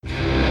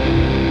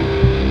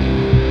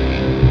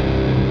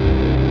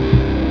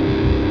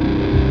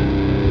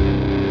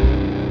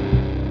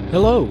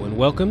Hello, and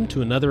welcome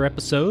to another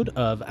episode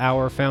of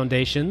Our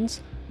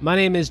Foundations. My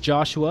name is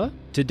Joshua.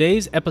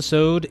 Today's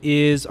episode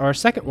is our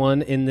second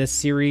one in this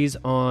series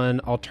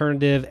on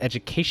alternative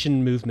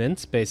education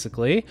movements,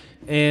 basically.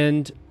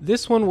 And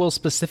this one will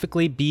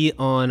specifically be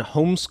on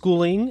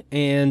homeschooling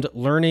and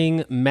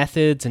learning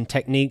methods and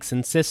techniques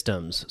and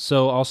systems.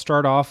 So I'll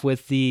start off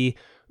with the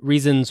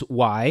reasons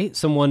why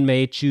someone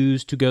may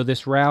choose to go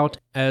this route,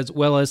 as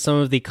well as some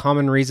of the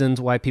common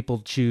reasons why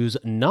people choose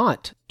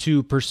not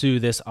to pursue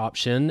this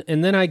option.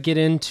 And then I get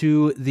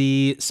into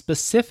the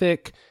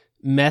specific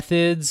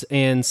methods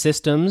and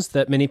systems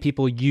that many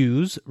people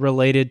use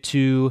related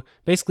to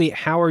basically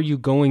how are you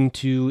going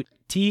to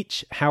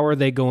teach, how are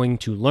they going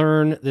to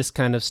learn, this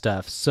kind of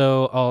stuff.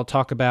 So I'll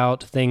talk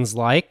about things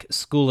like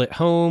school at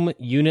home,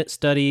 unit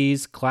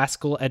studies,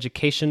 classical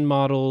education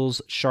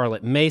models,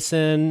 Charlotte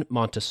Mason,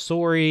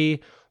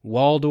 Montessori,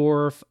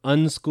 Waldorf,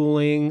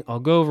 unschooling. I'll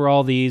go over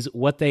all these,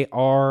 what they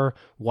are,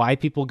 why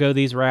people go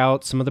these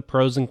routes, some of the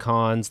pros and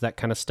cons, that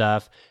kind of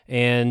stuff.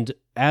 And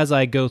as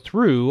I go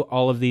through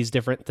all of these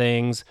different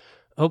things,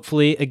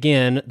 hopefully,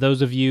 again,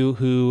 those of you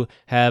who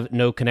have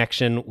no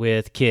connection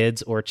with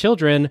kids or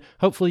children,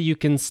 hopefully you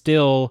can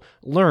still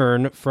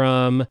learn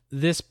from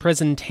this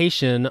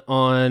presentation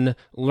on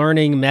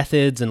learning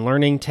methods and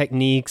learning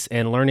techniques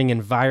and learning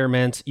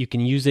environments. You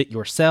can use it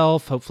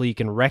yourself. Hopefully you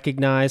can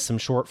recognize some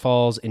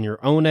shortfalls in your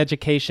own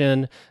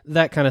education,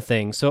 that kind of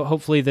thing. So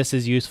hopefully this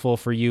is useful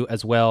for you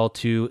as well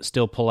to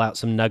still pull out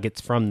some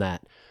nuggets from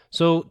that.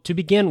 So to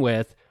begin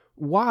with,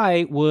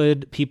 why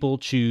would people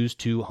choose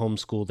to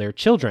homeschool their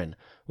children?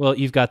 Well,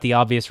 you've got the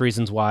obvious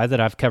reasons why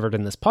that I've covered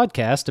in this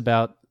podcast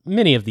about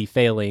many of the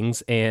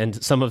failings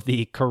and some of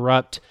the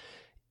corrupt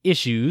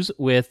issues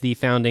with the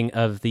founding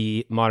of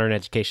the modern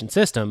education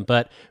system.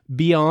 But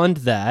beyond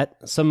that,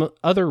 some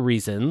other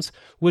reasons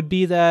would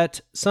be that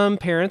some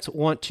parents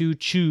want to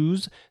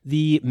choose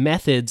the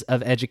methods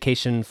of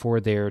education for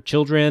their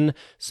children.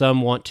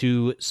 Some want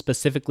to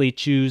specifically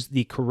choose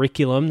the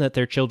curriculum that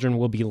their children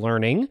will be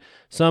learning.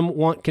 Some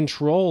want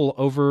control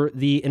over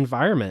the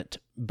environment,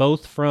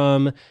 both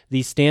from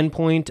the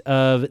standpoint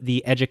of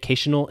the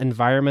educational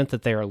environment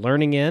that they are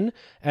learning in,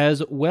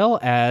 as well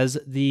as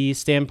the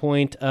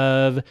standpoint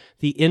of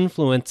the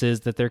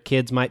influences that their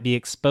kids might be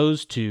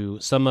exposed to,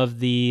 some of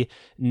the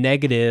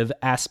negative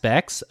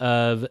aspects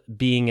of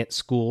being at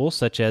school,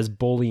 such as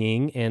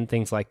bullying and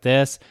things like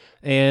this,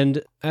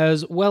 and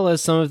as well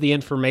as some of the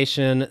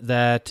information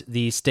that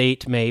the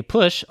state may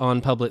push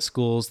on public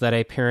schools that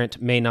a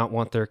parent may not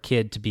want their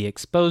kid to be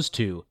exposed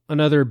to.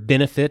 Another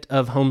benefit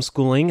of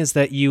homeschooling is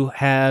that you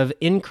have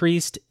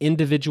increased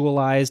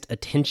individualized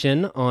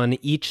attention on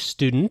each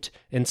student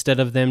instead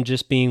of them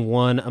just being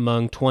one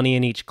among 20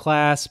 in each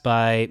class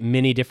by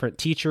many different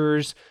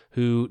teachers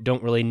who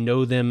don't really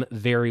know them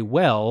very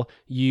well.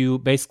 You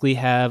basically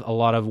have a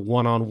lot of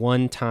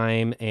one-on-one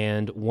time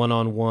and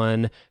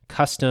one-on-one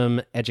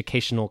custom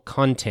educational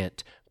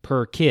content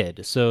per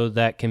kid, so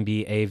that can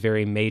be a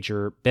very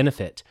major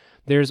benefit.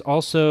 There's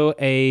also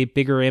a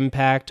bigger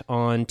impact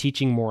on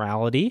teaching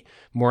morality.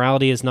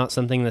 Morality is not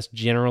something that's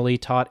generally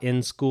taught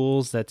in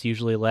schools. That's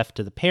usually left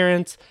to the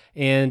parents.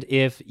 And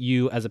if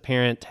you, as a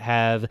parent,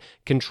 have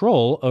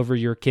control over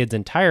your kid's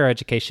entire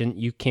education,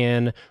 you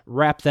can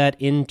wrap that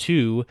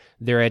into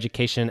their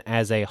education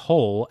as a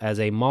whole, as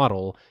a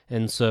model.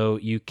 And so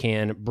you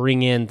can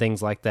bring in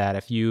things like that.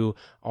 If you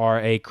are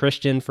a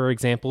Christian, for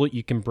example,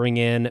 you can bring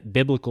in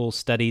biblical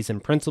studies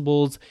and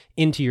principles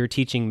into your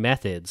teaching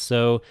methods.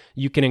 So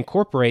you can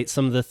incorporate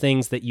some of the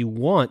things that you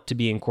want to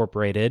be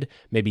incorporated,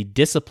 maybe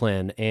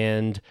discipline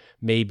and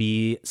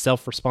maybe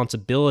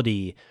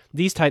self-responsibility,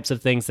 these types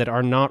of things that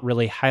are not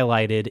really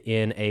highlighted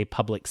in a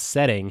public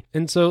setting.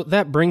 And so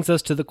that brings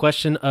us to the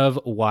question of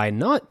why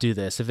not do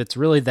this? If it's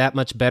really that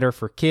much better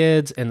for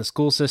kids and the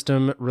school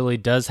system really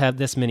does have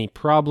this many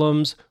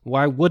problems,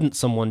 why wouldn't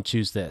someone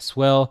choose this?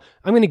 Well,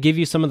 I'm going to give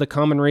you some of the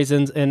common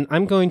reasons, and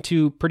I'm going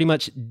to pretty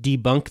much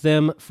debunk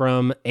them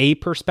from a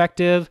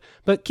perspective.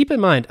 But keep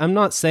in mind, I'm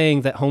not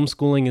saying that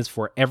homeschooling is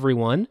for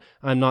everyone.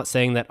 I'm not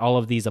saying that all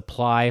of these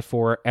apply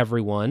for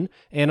everyone.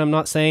 And I'm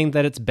not saying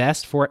that it's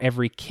best for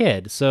every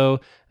kid. So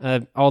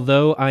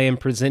although I am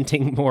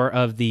presenting more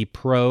of the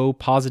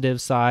positive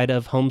side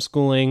of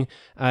homeschooling,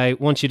 I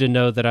want you to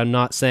know that I'm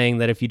not saying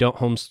that if you don't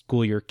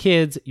homeschool your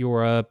kids,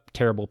 you're a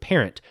terrible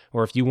parent,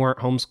 or if you weren't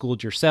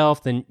homeschooled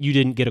yourself, then you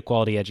didn't get a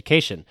quality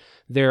education.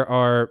 There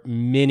are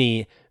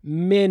many,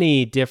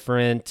 many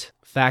different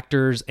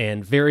factors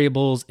and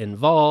variables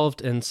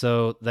involved, and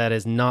so that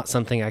is not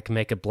something I can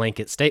make a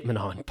blanket statement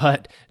on.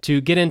 But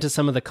to get into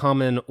some of the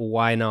common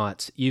why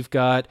nots, you've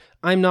got,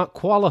 I'm not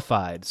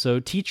qualified. So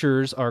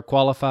teachers are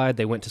qualified,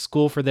 they went to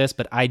school for this,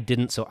 but I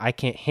didn't, so I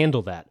can't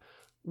handle that.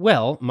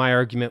 Well, my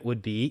argument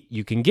would be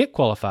you can get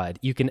qualified,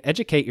 you can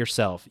educate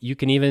yourself, you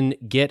can even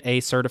get a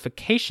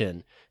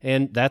certification,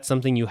 and that's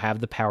something you have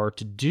the power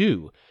to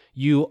do.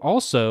 You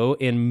also,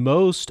 in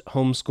most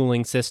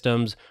homeschooling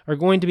systems, are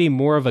going to be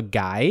more of a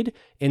guide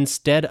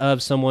instead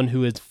of someone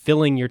who is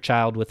filling your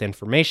child with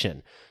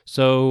information.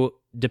 So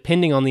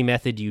depending on the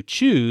method you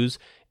choose,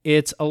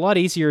 it's a lot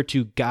easier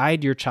to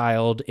guide your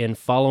child in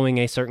following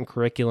a certain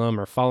curriculum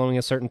or following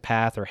a certain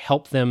path or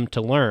help them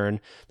to learn.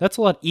 That's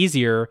a lot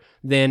easier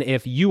than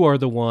if you are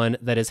the one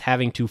that is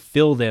having to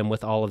fill them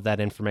with all of that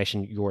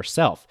information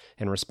yourself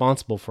and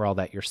responsible for all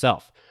that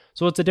yourself.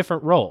 So it's a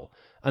different role.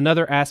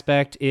 Another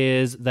aspect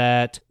is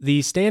that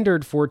the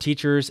standard for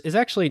teachers is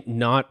actually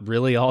not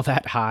really all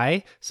that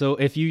high. So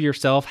if you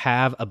yourself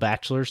have a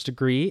bachelor's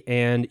degree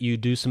and you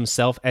do some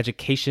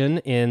self-education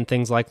in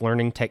things like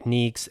learning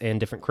techniques and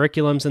different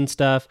curriculums and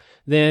stuff,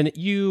 then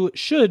you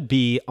should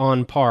be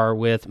on par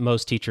with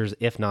most teachers,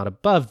 if not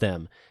above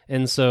them.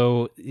 And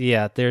so,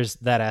 yeah, there's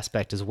that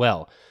aspect as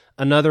well.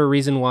 Another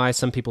reason why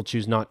some people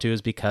choose not to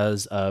is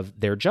because of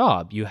their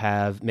job. You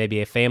have maybe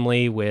a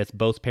family with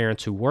both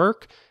parents who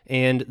work,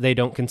 and they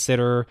don't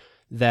consider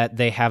that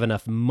they have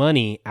enough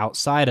money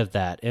outside of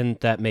that, and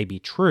that may be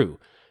true.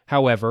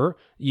 However,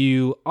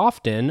 you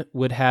often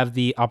would have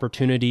the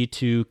opportunity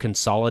to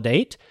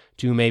consolidate,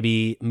 to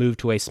maybe move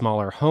to a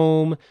smaller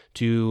home,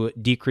 to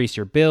decrease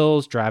your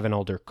bills, drive an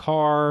older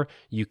car.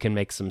 You can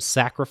make some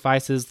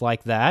sacrifices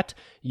like that.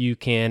 You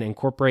can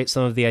incorporate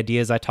some of the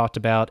ideas I talked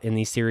about in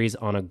the series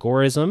on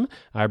agorism.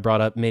 I brought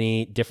up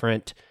many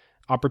different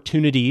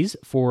opportunities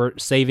for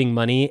saving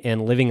money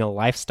and living a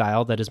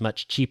lifestyle that is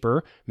much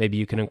cheaper. Maybe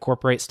you can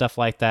incorporate stuff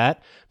like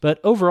that. But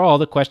overall,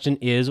 the question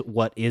is,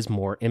 what is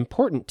more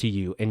important to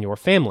you and your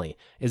family?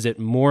 Is it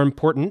more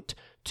important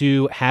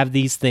to have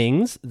these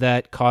things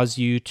that cause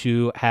you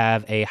to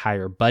have a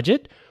higher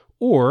budget?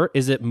 Or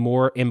is it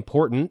more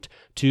important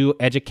to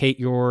educate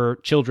your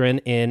children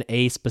in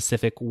a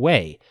specific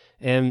way?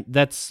 And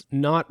that's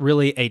not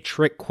really a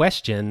trick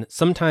question.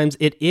 Sometimes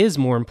it is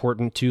more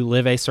important to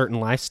live a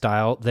certain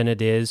lifestyle than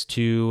it is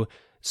to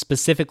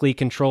specifically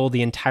control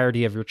the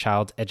entirety of your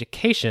child's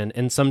education.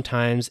 And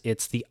sometimes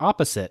it's the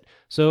opposite.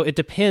 So it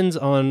depends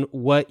on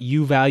what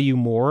you value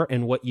more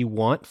and what you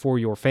want for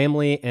your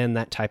family and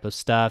that type of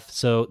stuff.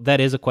 So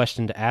that is a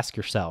question to ask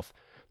yourself.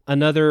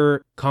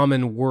 Another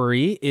common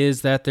worry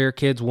is that their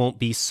kids won't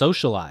be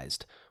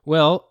socialized.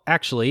 Well,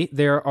 actually,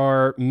 there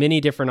are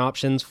many different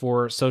options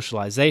for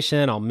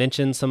socialization. I'll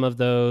mention some of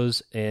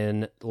those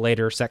in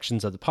later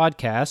sections of the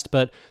podcast,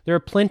 but there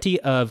are plenty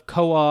of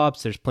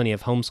co-ops, there's plenty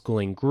of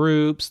homeschooling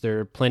groups,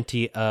 there are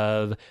plenty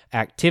of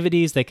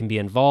activities they can be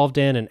involved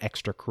in and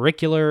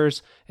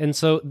extracurriculars, and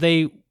so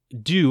they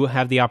do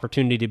have the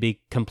opportunity to be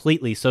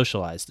completely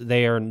socialized.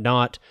 They are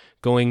not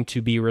going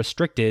to be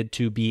restricted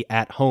to be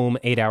at home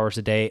 8 hours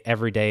a day,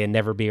 every day, and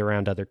never be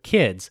around other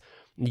kids.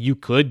 You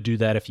could do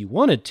that if you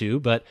wanted to,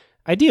 but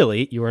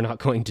ideally, you are not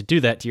going to do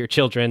that to your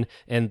children,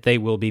 and they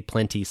will be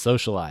plenty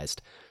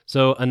socialized.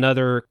 So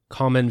another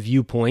common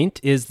viewpoint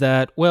is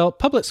that, well,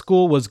 public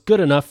school was good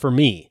enough for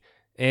me,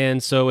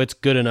 and so it's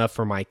good enough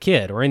for my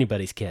kid or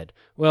anybody's kid.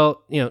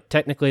 Well,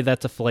 technically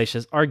that's a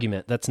fallacious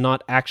argument. That's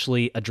not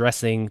actually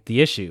addressing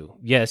the issue.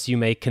 Yes, you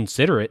may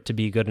consider it to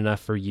be good enough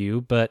for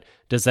you, but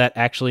does that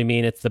actually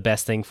mean it's the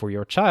best thing for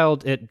your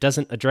child? It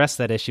doesn't address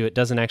that issue. It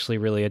doesn't actually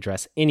really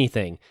address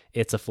anything.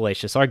 It's a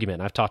fallacious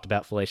argument. I've talked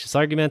about fallacious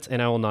arguments,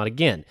 and I will not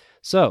again.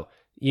 So,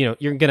 you're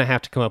going to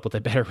have to come up with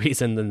a better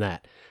reason than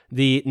that.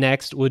 The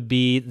next would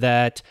be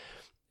that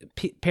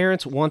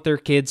parents want their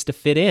kids to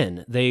fit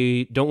in.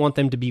 They don't want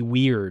them to be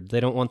weird. They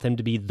don't want them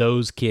to be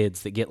those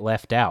kids that get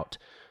left out.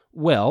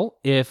 Well,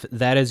 if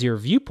that is your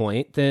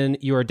viewpoint, then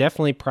you are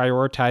definitely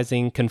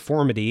prioritizing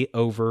conformity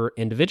over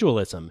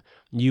individualism.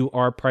 You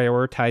are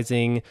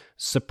prioritizing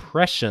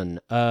suppression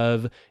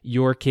of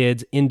your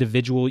kids'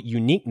 individual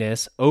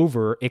uniqueness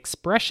over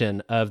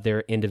expression of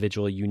their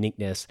individual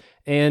uniqueness.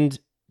 And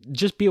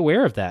just be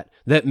aware of that.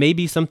 That may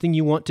be something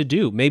you want to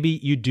do. Maybe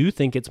you do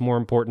think it's more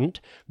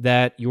important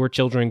that your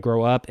children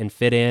grow up and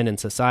fit in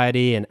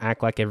society and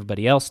act like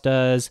everybody else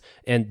does,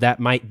 and that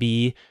might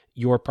be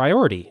your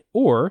priority.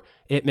 Or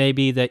it may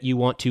be that you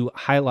want to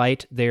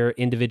highlight their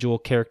individual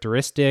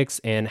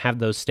characteristics and have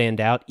those stand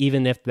out,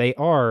 even if they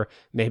are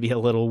maybe a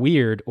little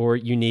weird or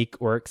unique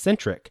or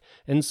eccentric.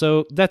 And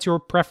so that's your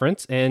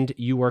preference, and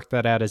you work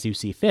that out as you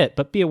see fit,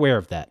 but be aware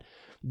of that.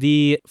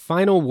 The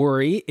final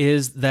worry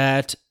is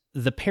that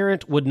the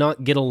parent would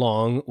not get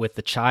along with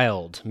the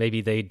child.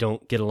 Maybe they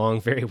don't get along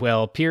very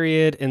well,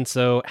 period. And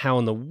so how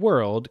in the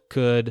world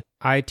could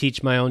I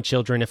teach my own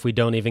children if we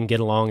don't even get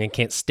along and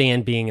can't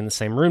stand being in the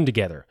same room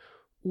together?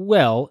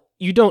 Well,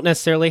 you don't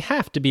necessarily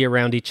have to be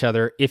around each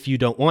other if you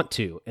don't want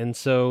to. And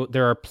so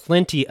there are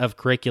plenty of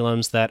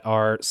curriculums that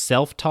are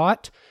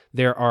self-taught.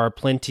 There are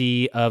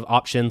plenty of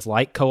options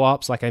like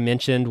co-ops, like I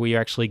mentioned, where you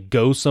actually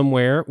go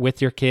somewhere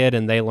with your kid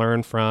and they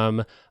learn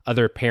from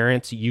other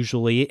parents,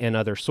 usually in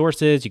other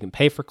sources. You can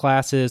pay for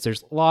classes.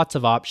 There's lots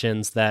of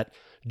options that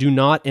do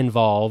not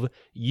involve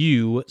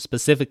you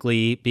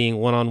specifically being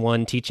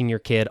one-on-one teaching your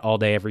kid all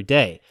day, every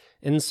day.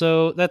 And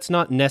so that's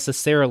not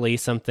necessarily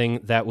something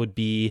that would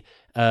be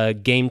a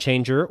game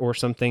changer or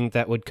something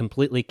that would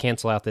completely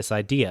cancel out this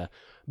idea.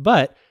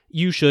 But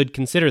you should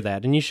consider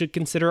that. And you should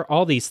consider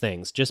all these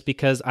things. Just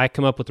because I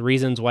come up with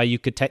reasons why you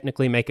could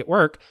technically make it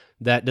work,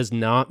 that does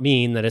not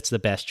mean that it's the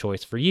best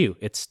choice for you.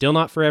 It's still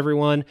not for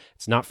everyone.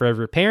 It's not for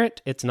every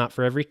parent. It's not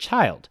for every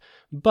child.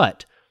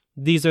 But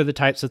these are the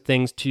types of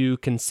things to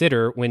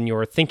consider when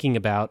you're thinking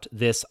about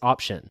this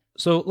option.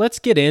 So let's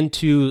get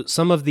into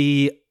some of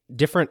the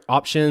different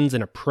options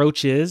and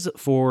approaches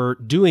for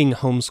doing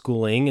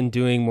homeschooling and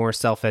doing more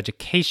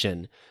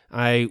self-education.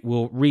 I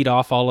will read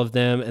off all of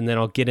them and then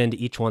I'll get into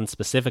each one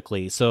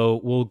specifically. So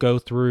we'll go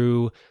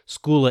through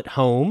school at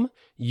home,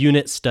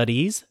 unit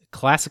studies,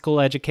 classical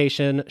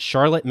education,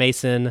 Charlotte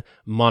Mason,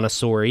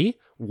 Montessori,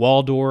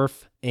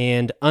 Waldorf,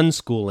 and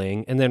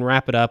unschooling, and then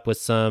wrap it up with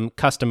some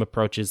custom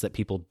approaches that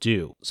people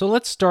do. So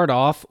let's start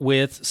off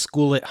with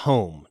school at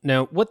home.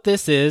 Now, what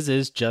this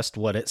is just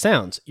what it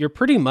sounds. You're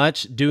pretty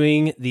much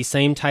doing the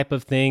same type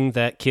of thing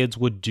that kids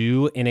would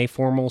do in a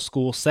formal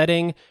school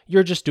setting.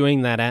 You're just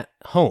doing that at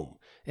home.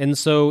 And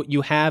so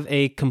you have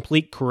a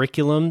complete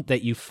curriculum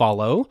that you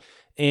follow,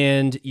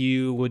 and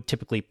you would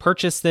typically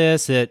purchase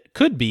this. It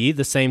could be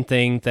the same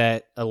thing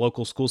that a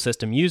local school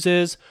system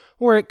uses,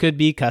 or it could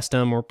be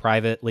custom or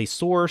privately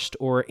sourced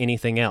or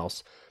anything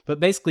else. But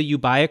basically, you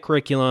buy a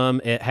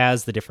curriculum. It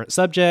has the different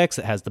subjects.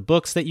 It has the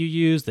books that you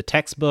use, the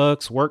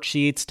textbooks,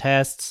 worksheets,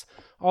 tests,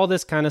 all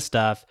this kind of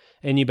stuff,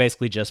 and you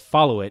basically just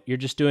follow it. You're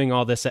just doing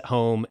all this at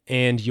home,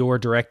 and you're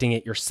directing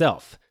it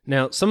yourself.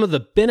 Now, some of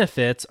the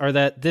benefits are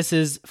that this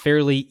is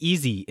fairly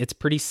easy. It's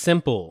pretty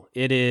simple.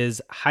 It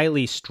is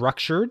highly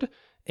structured,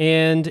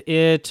 and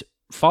it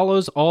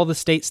follows all the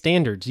state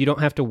standards. You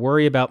don't have to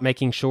worry about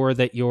making sure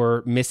that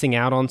you're missing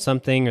out on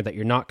something or that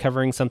you're not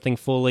covering something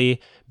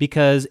fully,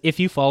 because if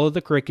you follow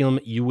the curriculum,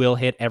 you will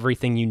hit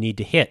everything you need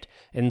to hit.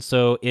 And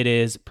so it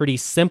is pretty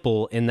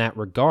simple in that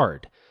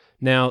regard.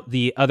 Now,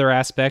 the other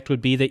aspect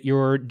would be that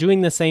you're doing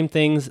the same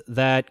things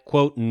that,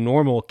 quote,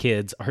 normal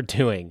kids are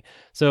doing.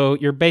 So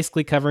you're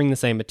basically covering the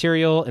same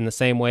material in the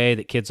same way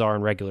that kids are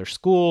in regular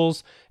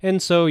schools,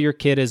 and so your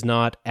kid is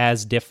not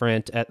as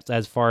different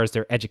as far as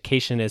their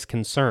education is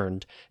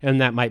concerned,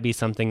 and that might be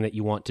something that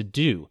you want to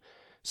do.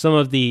 Some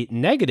of the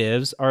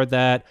negatives are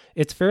that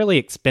it's fairly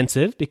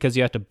expensive because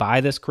you have to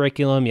buy this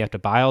curriculum, you have to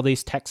buy all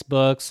these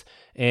textbooks,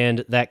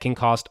 and that can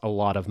cost a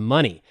lot of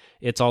money.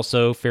 It's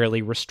also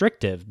fairly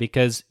restrictive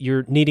because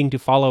you're needing to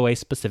follow a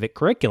specific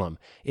curriculum.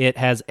 It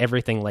has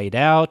everything laid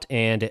out,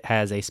 and it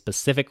has a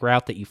specific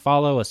route that you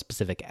follow, a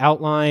specific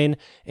outline,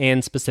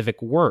 and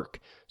specific work.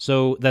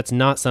 So that's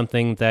not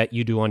something that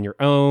you do on your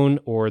own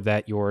or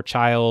that your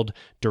child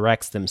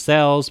directs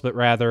themselves, but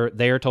rather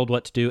they are told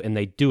what to do and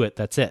they do it.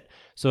 That's it.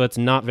 So it's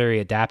not very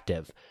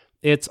adaptive.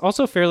 It's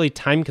also fairly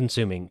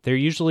time-consuming. They're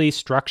usually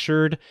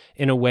structured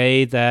in a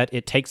way that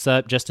it takes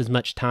up just as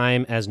much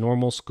time as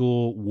normal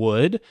school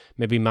would,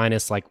 maybe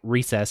minus like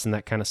recess and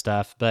that kind of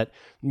stuff, but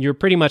you're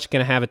pretty much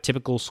going to have a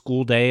typical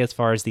school day as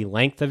far as the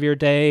length of your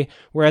day,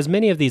 whereas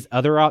many of these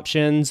other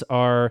options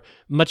are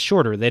much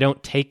shorter. They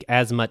don't take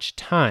as much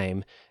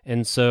time,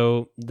 and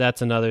so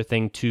that's another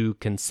thing to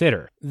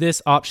consider.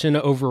 This option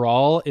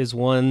overall is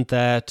one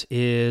that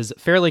is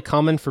fairly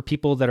common for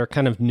people that are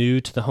kind of new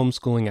to the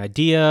homeschooling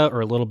idea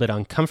or a little bit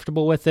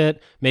uncomfortable with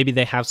it. Maybe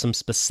they have some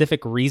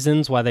specific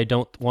reasons why they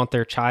don't want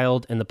their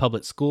child in the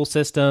public school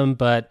system,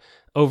 but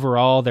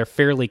overall they're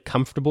fairly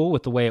comfortable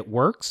with the way it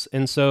works.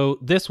 And so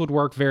this would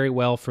work very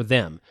well for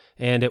them,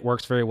 and it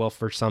works very well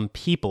for some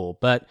people.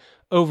 But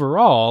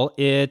overall,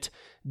 it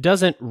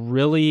doesn't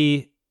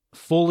really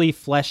fully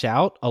flesh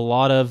out a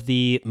lot of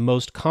the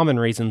most common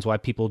reasons why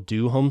people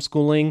do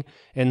homeschooling,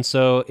 and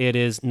so it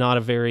is not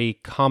a very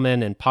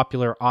common and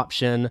popular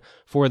option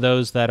for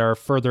those that are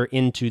further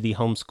into the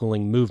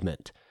homeschooling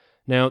movement.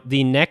 Now,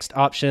 the next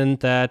option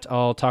that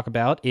I'll talk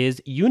about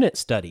is unit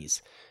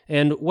studies.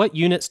 And what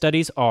unit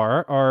studies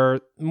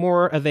are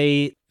more of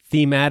a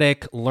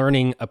thematic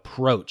learning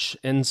approach.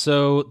 And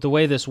so the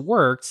way this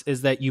works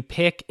is that you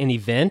pick an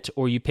event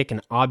or you pick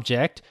an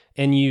object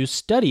and you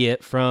study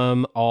it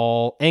from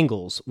all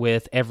angles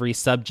with every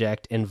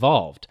subject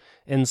involved.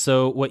 And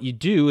so what you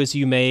do is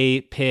you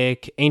may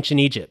pick ancient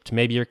Egypt.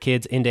 Maybe your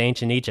kid's into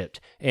ancient Egypt,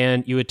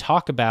 and you would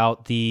talk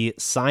about the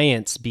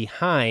science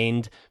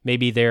behind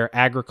maybe their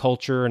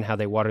agriculture and how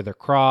they water their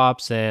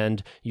crops,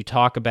 and you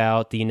talk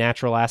about the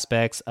natural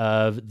aspects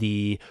of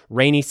the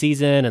rainy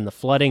season and the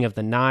flooding of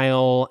the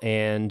Nile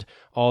and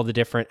all the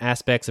different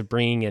aspects of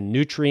bringing in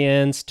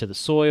nutrients to the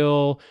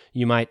soil.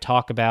 You might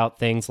talk about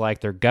things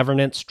like their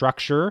governance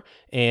structure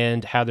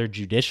and how their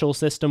judicial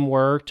system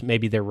worked,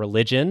 maybe their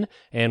religion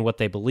and what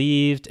they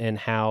believed and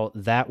how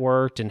that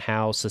worked and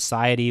how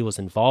society was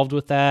involved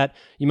with that.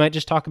 You might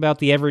just talk about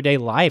the everyday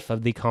life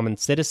of the common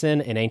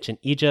citizen in ancient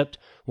Egypt,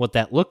 what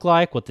that looked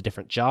like, what the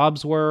different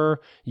jobs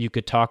were. You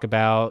could talk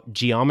about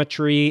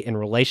geometry in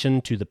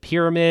relation to the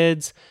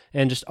pyramids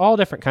and just all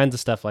different kinds of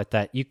stuff like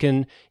that. You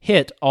can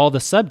hit all the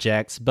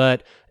subjects,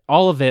 but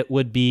all of it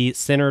would be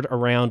centered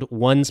around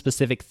one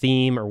specific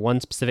theme or one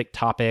specific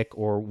topic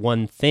or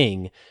one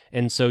thing.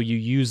 And so you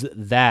use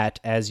that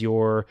as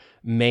your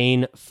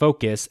main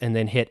focus and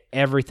then hit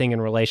everything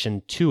in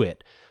relation to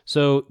it.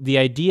 So the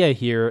idea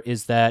here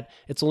is that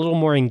it's a little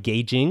more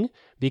engaging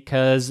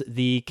because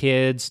the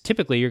kids,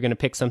 typically you're going to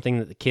pick something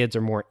that the kids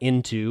are more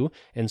into,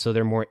 and so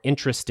they're more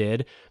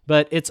interested.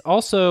 But it's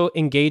also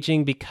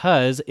engaging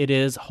because it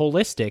is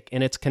holistic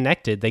and it's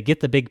connected. They get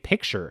the big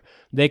picture.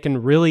 They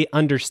can really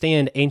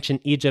understand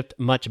ancient Egypt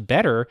much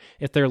better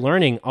if they're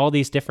learning all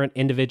these different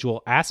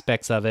individual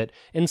aspects of it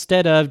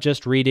instead of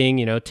just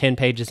reading, 10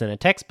 pages in a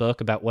textbook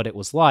about what it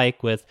was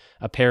like with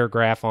a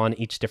paragraph on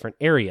each different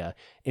area.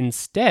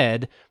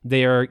 Instead,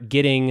 they are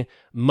getting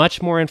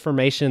much more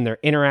information. They're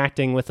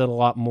interacting with it a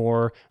lot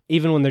more.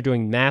 Even when they're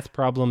doing math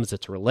problems,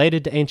 it's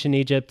related to ancient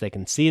Egypt. They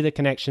can see the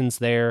connections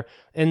there.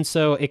 And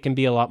so it can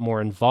be a lot more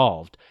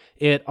involved.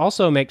 It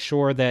also makes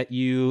sure that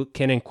you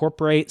can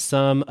incorporate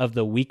some of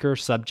the weaker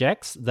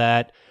subjects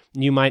that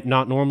you might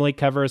not normally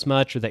cover as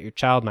much or that your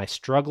child might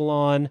struggle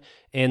on.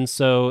 And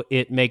so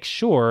it makes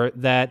sure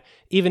that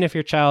even if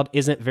your child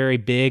isn't very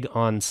big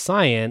on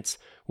science,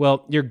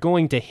 well, you're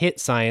going to hit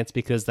science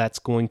because that's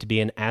going to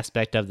be an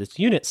aspect of this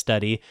unit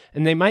study,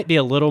 and they might be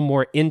a little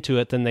more into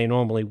it than they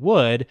normally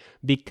would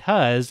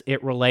because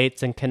it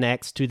relates and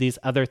connects to these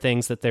other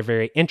things that they're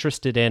very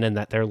interested in and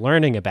that they're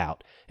learning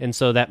about. And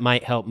so that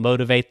might help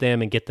motivate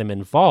them and get them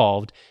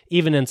involved,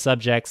 even in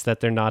subjects that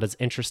they're not as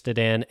interested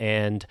in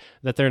and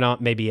that they're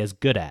not maybe as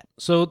good at.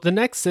 So the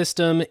next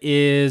system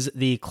is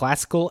the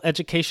classical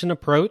education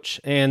approach,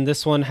 and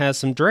this one has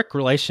some direct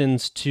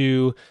relations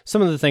to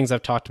some of the things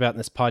I've talked about in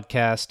this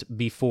podcast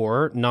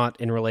before, not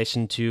in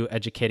relation to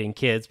educating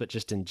kids, but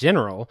just in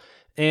general.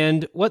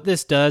 And what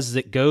this does is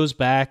it goes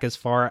back as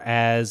far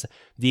as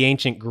the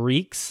ancient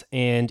Greeks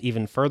and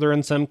even further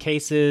in some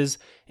cases,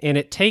 and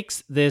it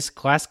takes this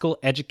classical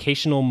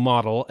educational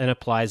model and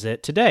applies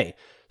it today.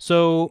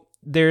 So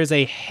there's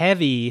a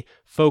heavy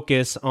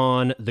focus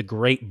on the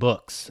great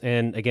books.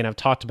 And again, I've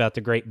talked about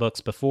the great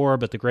books before,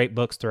 but the great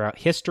books throughout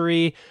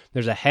history,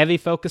 there's a heavy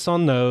focus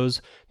on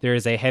those. There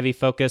is a heavy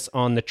focus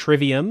on the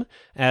trivium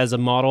as a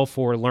model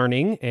for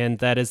learning, and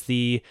that is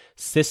the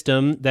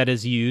system that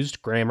is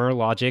used, grammar,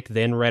 logic,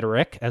 then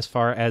rhetoric, as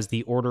far as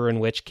the order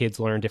in which kids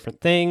learn different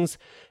things.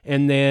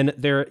 And then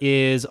there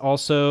is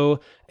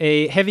also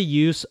a heavy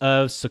use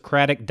of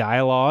Socratic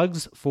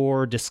dialogues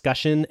for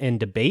discussion and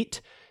debate.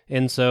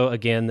 And so,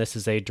 again, this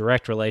is a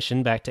direct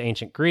relation back to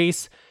ancient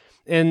Greece.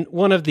 And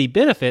one of the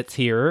benefits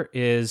here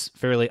is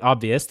fairly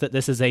obvious that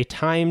this is a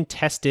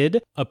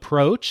time-tested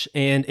approach,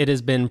 and it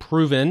has been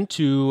proven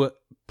to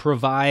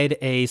provide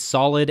a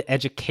solid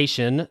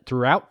education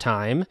throughout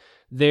time.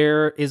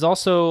 There is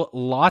also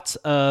lots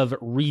of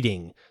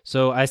reading.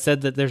 So I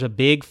said that there's a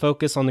big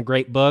focus on the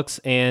great books,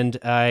 and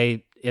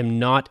I am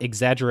not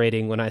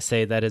exaggerating when I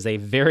say that is a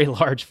very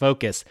large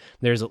focus.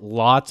 There's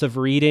lots of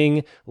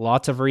reading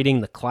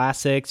the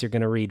classics. You're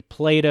going to read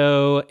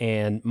Plato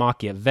and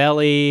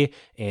Machiavelli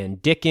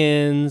and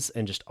Dickens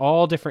and just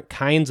all different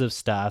kinds of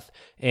stuff.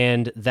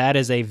 And that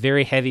is a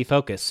very heavy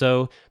focus.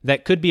 So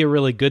that could be a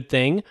really good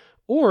thing,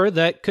 or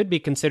that could be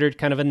considered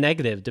kind of a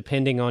negative,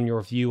 depending on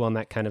your view on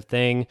that kind of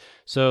thing.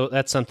 So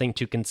that's something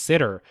to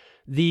consider.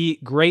 The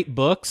great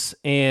books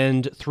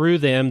and through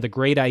them, the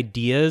great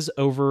ideas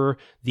over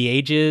the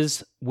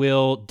ages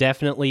will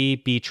definitely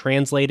be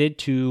translated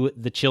to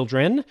the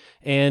children.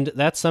 And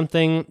that's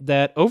something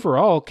that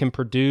overall can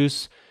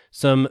produce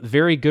some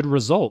very good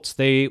results.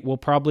 They will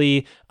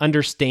probably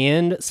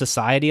understand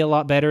society a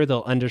lot better.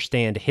 They'll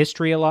understand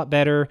history a lot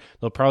better.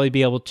 They'll probably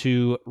be able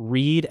to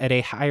read at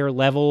a higher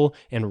level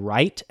and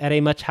write at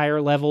a much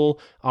higher level.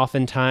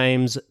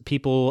 Oftentimes,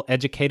 people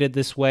educated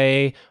this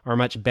way are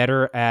much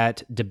better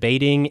at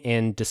debating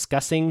and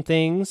discussing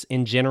things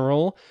in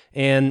general,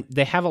 and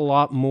they have a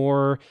lot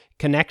more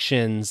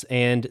connections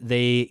and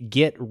they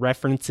get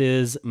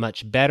references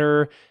much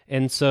better.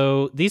 And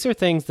so these are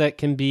things that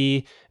can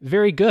be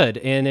very good.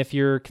 And if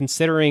you're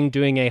considering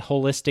doing a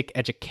holistic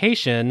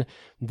education,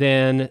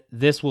 then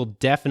this will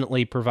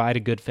definitely provide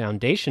a good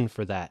foundation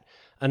for that.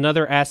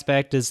 Another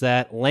aspect is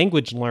that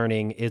language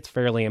learning is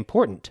fairly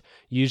important.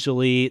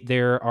 Usually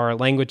there are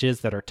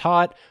languages that are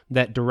taught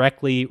that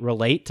directly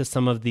relate to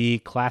some of the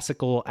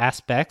classical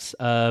aspects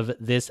of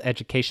this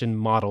education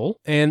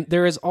model. And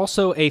there is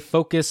also a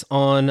focus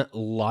on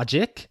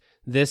logic.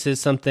 This is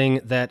something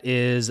that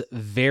is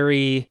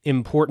very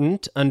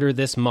important under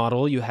this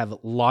model. You have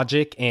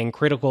logic and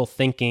critical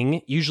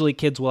thinking. Usually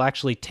kids will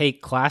actually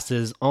take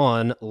classes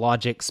on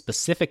logic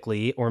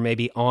specifically, or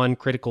maybe on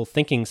critical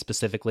thinking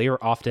specifically, or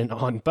often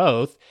on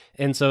both.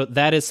 And so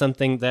that is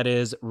something that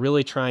is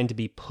really trying to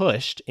be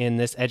pushed in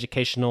this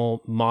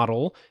educational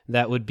model.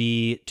 That would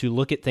be to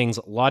look at things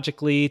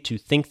logically, to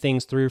think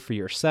things through for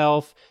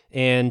yourself,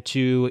 and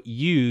to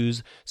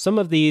use some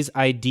of these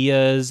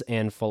ideas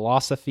and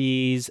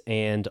philosophies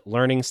and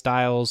learning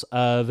styles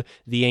of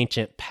the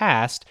ancient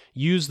past.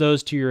 Use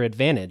those to your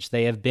advantage.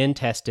 They have been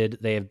tested,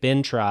 they have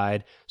been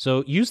tried,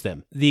 so use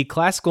them. The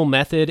classical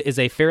method is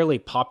a fairly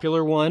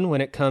popular one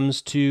when it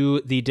comes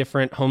to the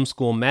different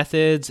homeschool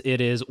methods.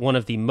 It is one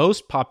of the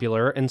most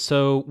popular, and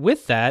so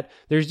with that,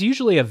 there's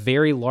usually a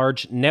very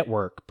large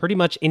network. Pretty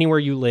much anywhere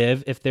you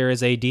live, if there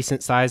is a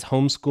decent sized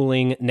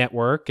homeschooling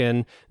network,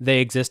 and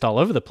they exist all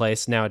over the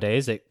place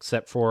nowadays,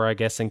 except for, I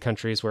guess, in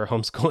countries where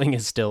homeschooling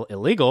is still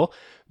illegal,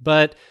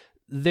 but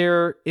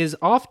there is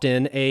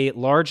often a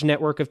large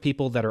network of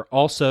people that are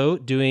also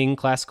doing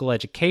classical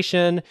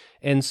education.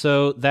 And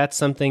so that's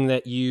something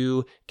that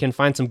you can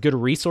find some good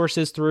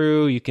resources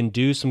through. You can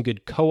do some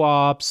good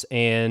co-ops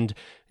and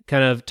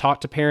kind of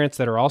talk to parents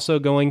that are also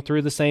going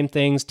through the same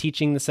things,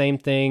 teaching the same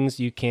things.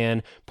 You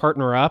can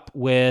partner up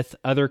with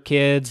other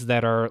kids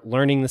that are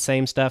learning the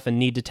same stuff and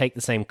need to take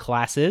the same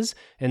classes.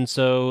 And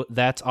so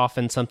that's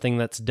often something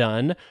that's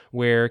done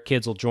where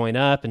kids will join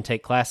up and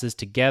take classes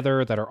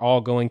together that are all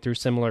going through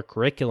similar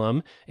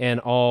curriculum and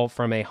all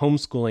from a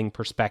homeschooling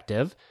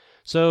perspective.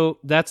 So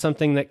that's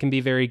something that can be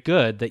very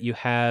good, that you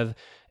have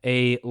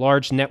a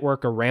large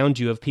network around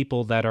you of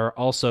people that are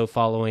also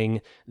following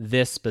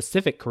this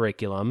specific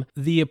curriculum.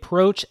 The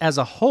approach as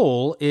a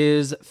whole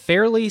is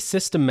fairly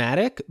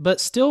systematic, but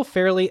still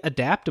fairly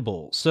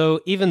adaptable. So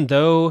even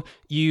though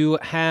you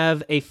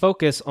have a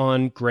focus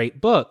on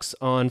great books,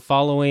 on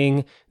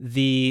following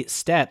the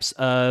steps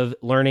of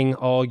learning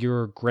all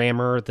your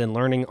grammar, then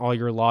learning all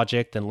your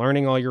logic, then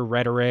learning all your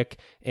rhetoric,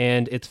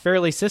 and it's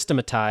fairly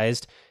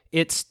systematized,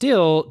 it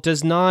still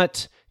does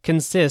not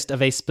consist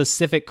of a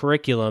specific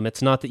curriculum.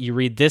 It's not that you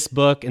read this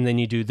book and then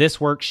you do this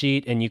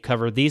worksheet and you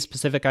cover these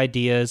specific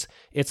ideas.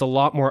 It's a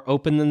lot more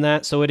open than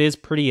that, so it is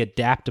pretty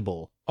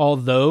adaptable.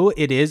 Although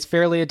it is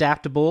fairly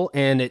adaptable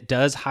and it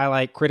does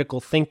highlight critical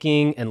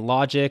thinking and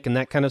logic and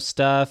that kind of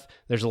stuff,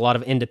 there's a lot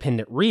of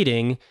independent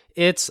reading,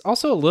 it's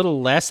also a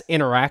little less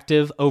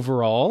interactive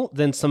overall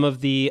than some of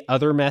the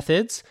other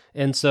methods.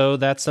 And so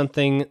that's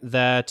something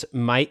that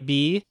might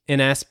be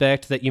an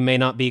aspect that you may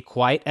not be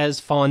quite as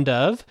fond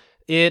of.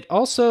 It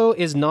also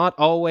is not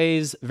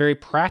always very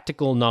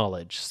practical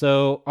knowledge.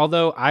 So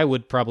although I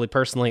would probably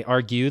personally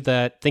argue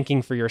that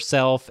thinking for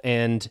yourself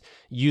and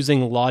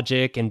using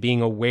logic and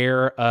being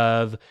aware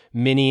of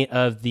many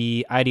of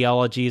the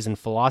ideologies and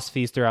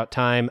philosophies throughout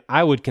time,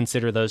 I would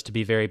consider those to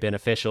be very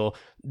beneficial.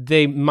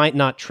 They might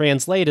not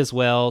translate as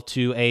well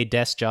to a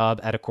desk job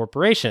at a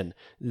corporation.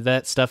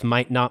 That stuff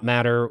might not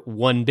matter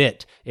one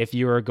bit. If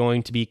you are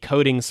going to be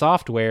coding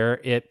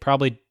software, it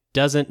probably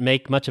doesn't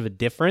make much of a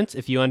difference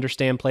if you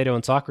understand Plato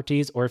and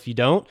Socrates, or if you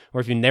don't, or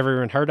if you've never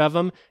even heard of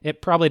them,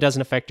 it probably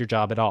doesn't affect your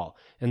job at all.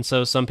 And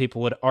so some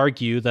people would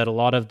argue that a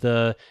lot of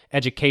the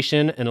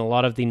education and a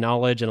lot of the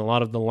knowledge and a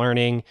lot of the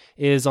learning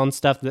is on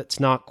stuff that's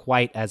not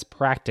quite as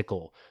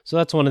practical. So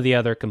that's one of the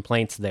other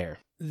complaints there.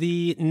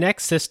 The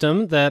next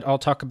system that I'll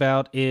talk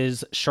about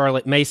is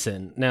Charlotte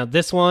Mason. Now,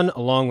 this one,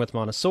 along with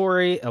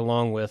Montessori,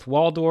 along with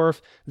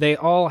Waldorf, they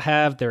all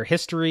have their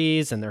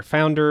histories and their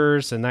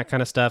founders and that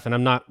kind of stuff, and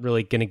I'm not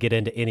really going to get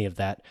into any of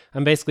that.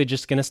 I'm basically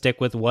just going to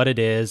stick with what it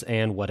is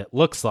and what it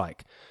looks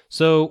like.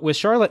 So with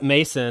Charlotte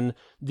Mason,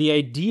 the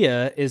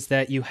idea is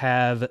that you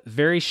have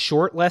very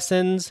short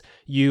lessons,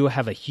 you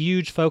have a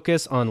huge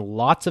focus on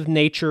lots of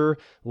nature,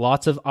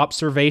 lots of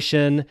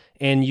observation,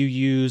 and you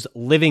use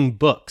living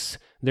books.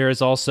 There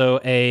is also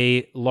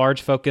a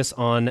large focus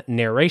on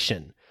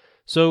narration.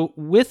 So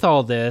with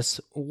all this,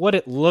 what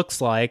it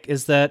looks like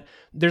is that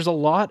there's a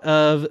lot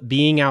of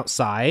being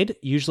outside.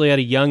 Usually at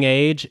a young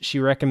age, she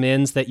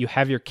recommends that you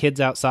have your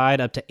kids outside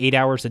up to 8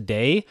 hours a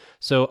day.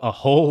 So a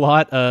whole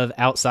lot of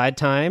outside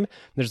time.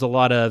 There's a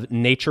lot of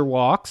nature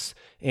walks.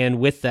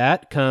 And with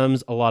that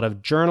comes a lot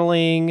of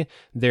journaling.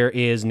 There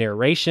is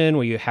narration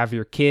where you have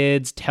your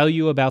kids tell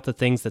you about the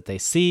things that they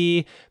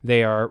see.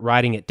 They are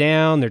writing it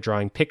down. They're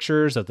drawing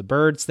pictures of the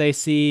birds they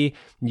see.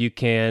 You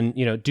can,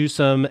 do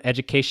some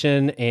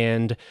education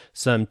and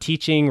some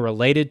teaching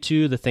related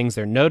to the things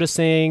they're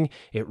noticing.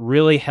 It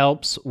really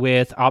helps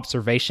with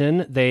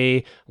observation.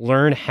 They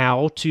learn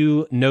how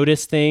to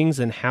notice things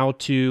and how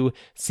to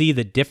see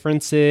the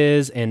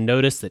differences and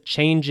notice the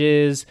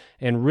changes,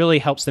 and really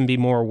helps them be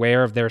more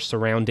aware of their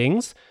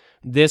surroundings.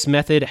 This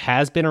method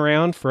has been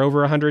around for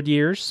over 100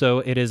 years, so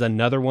it is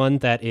another one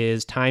that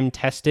is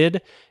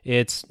time-tested.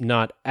 It's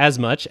not as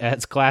much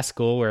as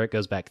classical, where it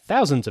goes back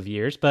thousands of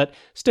years, but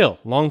still,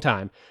 long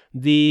time.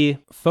 The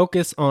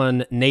focus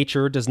on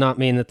nature does not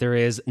mean that there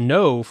is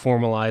no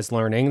formalized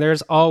learning.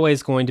 There's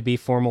always going to be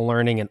formal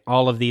learning in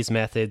all of these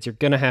methods. You're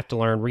going to have to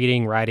learn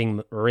reading,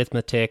 writing,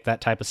 arithmetic, that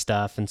type of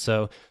stuff. And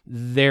so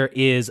there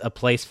is a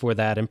place for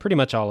that in pretty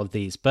much all of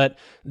these. But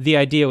the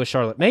idea with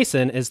Charlotte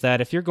Mason is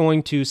that if you're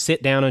going to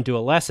sit down and do a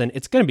lesson,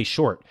 it's going to be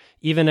short.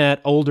 Even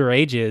at older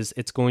ages,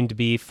 it's going to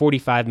be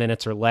 45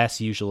 minutes or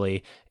less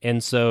usually.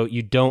 And so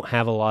you don't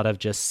have a lot of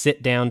just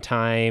sit down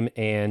time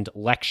and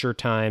lecture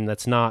time.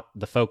 That's not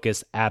the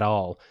focus at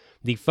all.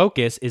 The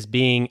focus is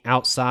being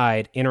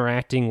outside,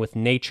 interacting with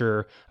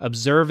nature,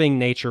 observing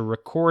nature,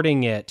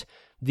 recording it.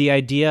 The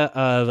idea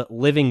of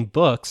living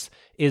books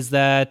is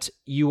that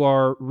you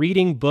are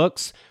reading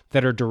books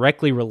that are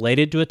directly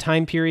related to a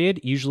time period,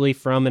 usually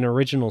from an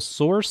original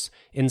source,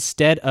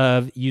 instead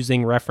of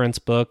using reference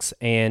books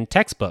and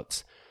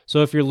textbooks.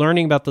 So if you're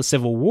learning about the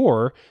Civil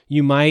War,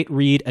 you might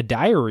read a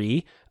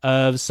diary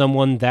of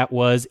someone that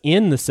was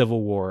in the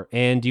Civil War,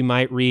 and you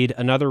might read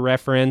another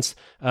reference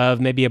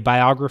of maybe a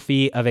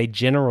biography of a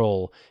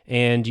general,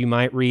 and you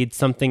might read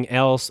something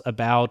else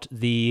about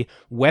the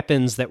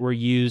weapons that were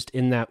used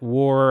in that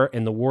war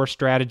and the war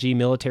strategy,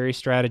 military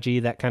strategy,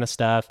 that kind of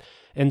stuff.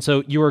 And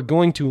so you are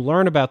going to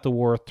learn about the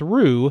war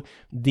through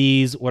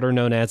these what are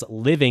known as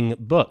living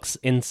books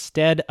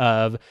instead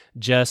of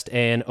just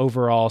an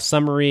overall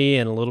summary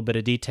and a little bit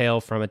of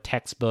detail from a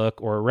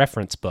textbook or a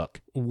reference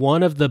book.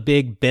 One of the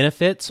big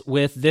benefits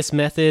with this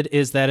method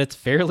is that it's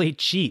fairly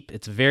cheap.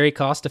 It's very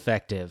cost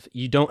effective.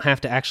 You don't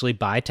have to actually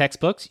buy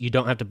textbooks. You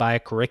don't have to buy a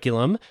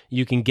curriculum.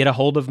 You can get a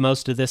hold of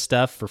most of this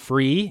stuff for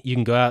free. You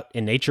can go out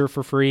in nature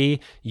for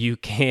free. You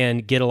can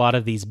get a lot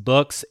of these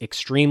books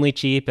extremely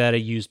cheap at a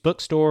used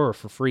bookstore or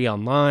for free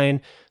online.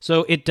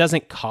 So it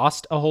doesn't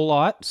cost a whole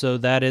lot. So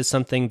that is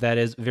something that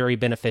is very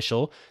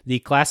beneficial. The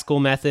classical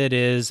method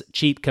is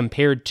cheap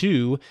compared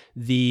to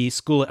the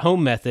school at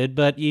home method,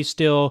 but you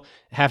still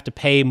have to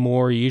pay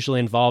more. You're usually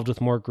involved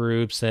with more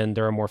groups and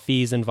there are more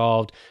fees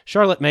involved.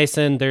 Charlotte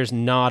Mason, there's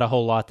not a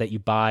whole lot that you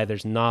buy.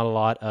 There's not a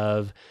lot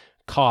of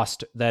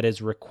cost that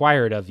is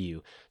required of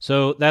you.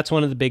 So that's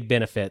one of the big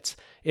benefits.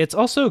 It's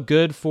also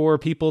good for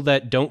people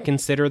that don't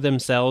consider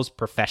themselves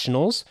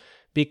professionals,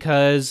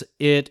 because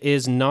it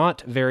is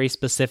not very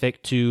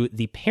specific to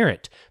the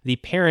parent. The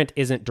parent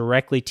isn't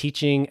directly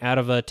teaching out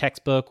of a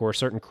textbook or a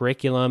certain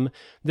curriculum.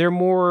 They're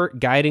more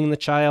guiding the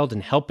child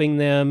and helping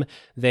them.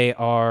 They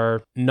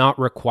are not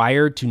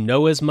required to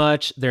know as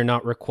much. They're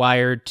not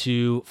required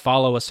to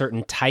follow a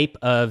certain type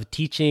of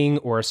teaching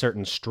or a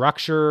certain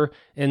structure.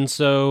 And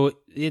so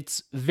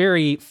it's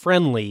very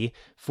friendly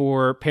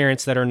for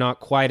parents that are not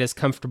quite as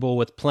comfortable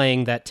with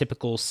playing that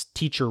typical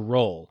teacher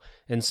role.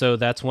 And so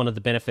that's one of the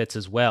benefits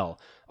as well.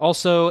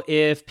 Also,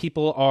 if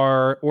people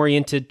are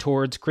oriented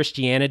towards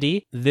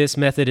Christianity, this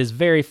method is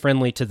very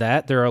friendly to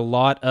that. There are a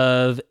lot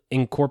of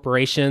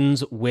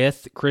incorporations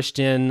with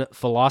Christian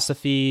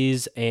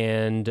philosophies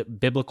and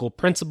biblical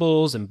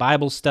principles and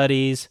Bible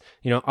studies.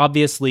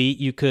 Obviously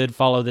you could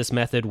follow this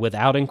method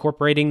without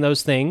incorporating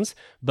those things,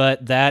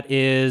 but that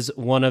is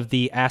one of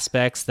the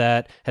aspects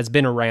that has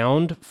been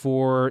around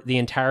for the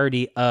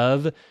entirety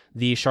of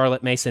the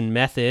Charlotte Mason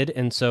method,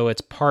 and so it's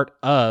part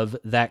of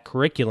that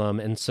curriculum.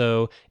 And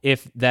so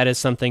if that is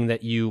something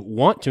that you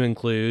want to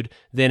include,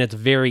 then it's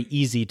very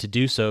easy to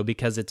do so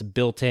because it's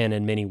built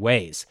in many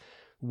ways.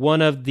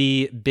 One of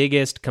the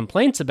biggest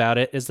complaints about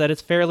it is that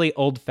it's fairly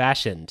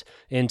old-fashioned.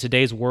 In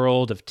today's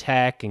world of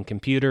tech and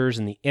computers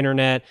and the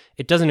internet,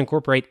 it doesn't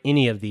incorporate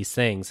any of these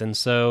things. And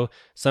so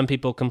some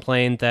people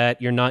complain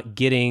that you're not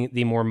getting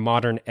the more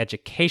modern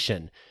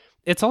education.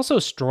 It's also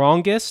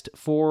strongest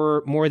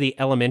for more the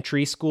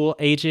elementary school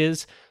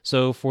ages.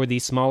 So for the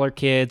smaller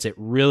kids, it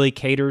really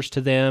caters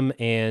to them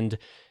and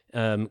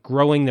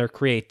growing their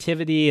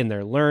creativity and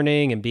their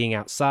learning and being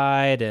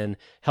outside and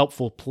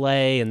helpful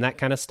play and that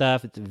kind of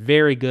stuff. It's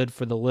very good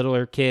for the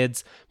littler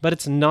kids, but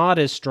it's not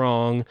as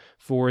strong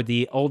for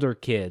the older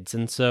kids.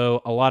 And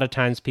so a lot of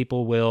times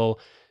people will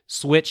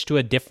switch to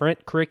a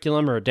different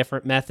curriculum or a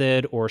different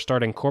method or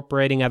start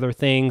incorporating other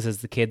things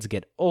as the kids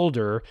get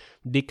older,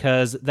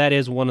 because that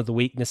is one of the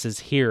weaknesses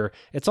here.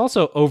 It's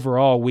also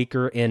overall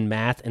weaker in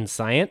math and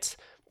science,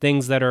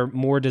 things that are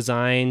more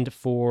designed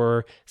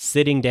for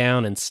sitting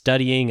down and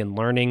studying and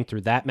learning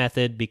through that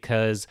method,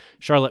 because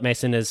Charlotte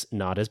Mason is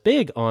not as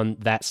big on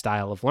that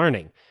style of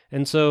learning.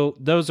 And so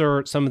those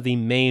are some of the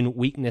main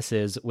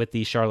weaknesses with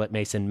the Charlotte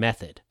Mason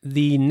method.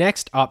 The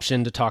next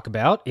option to talk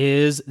about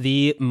is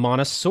the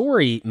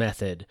Montessori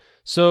method.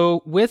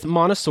 So with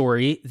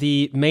Montessori,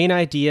 the main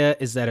idea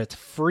is that it's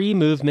free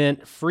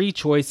movement, free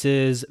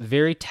choices,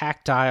 very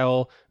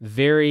tactile,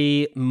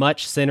 very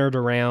much centered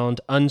around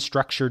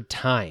unstructured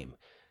time.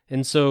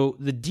 And so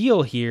the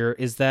deal here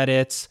is that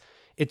it's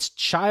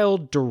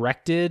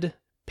child-directed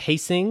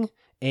pacing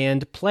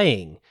and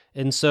playing.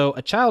 And so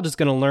a child is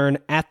going to learn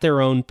at their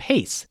own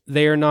pace.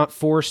 They are not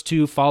forced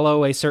to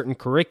follow a certain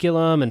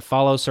curriculum and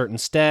follow certain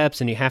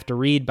steps, and you have to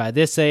read by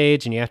this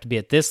age, and you have to be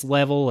at this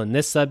level and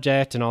this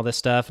subject and all this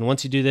stuff. And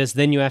once you do this,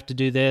 then you have to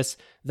do this.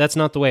 That's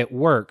not the way it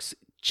works.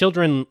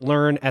 Children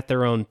learn at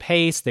their own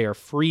pace. They are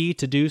free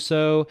to do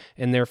so,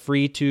 and they're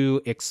free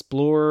to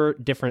explore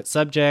different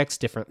subjects,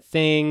 different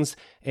things.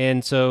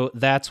 And so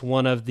that's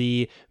one of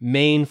the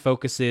main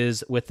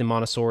focuses with the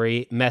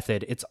Montessori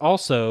method. It's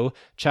also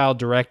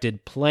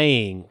child-directed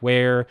playing,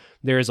 where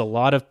there's a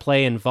lot of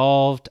play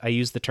involved. I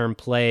use the term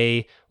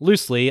play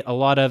loosely, a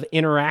lot of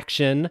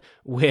interaction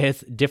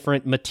with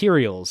different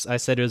materials. I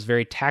said it was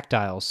very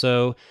tactile.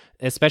 So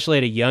especially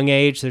at a young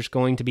age, there's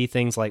going to be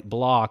things like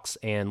blocks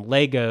and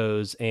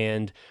Legos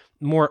and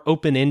more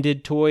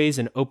open-ended toys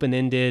and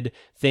open-ended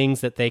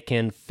things that they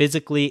can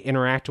physically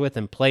interact with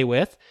and play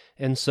with.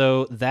 And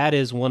so that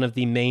is one of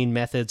the main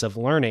methods of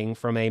learning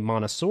from a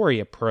Montessori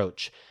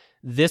approach.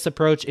 This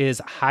approach is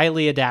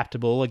highly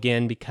adaptable,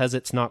 again, because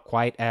it's not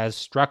quite as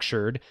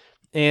structured.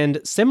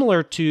 And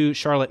similar to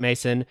Charlotte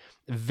Mason,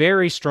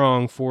 very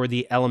strong for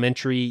the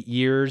elementary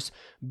years,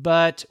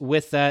 but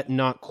with that,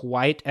 not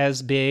quite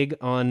as big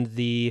on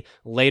the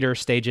later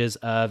stages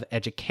of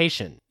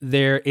education.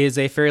 There is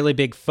a fairly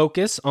big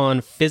focus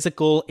on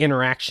physical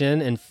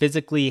interaction and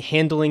physically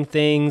handling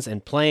things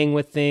and playing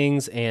with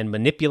things and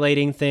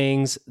manipulating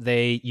things.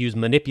 They use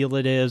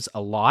manipulatives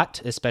a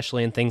lot,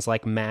 especially in things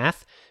like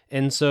math.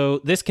 And so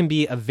this can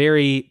be a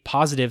very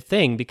positive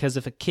thing, because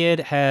if a kid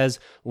has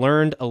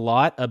learned a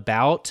lot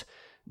about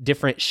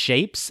different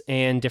shapes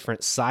and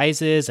different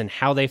sizes and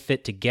how they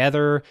fit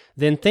together,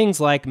 then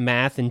things like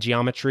math and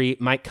geometry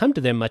might come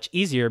to them much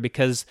easier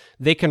because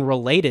they can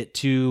relate it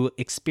to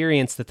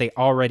experience that they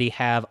already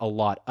have a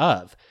lot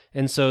of.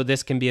 And so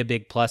this can be a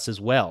big plus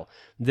as well.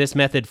 This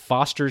method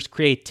fosters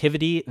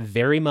creativity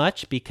very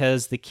much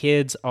because the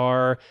kids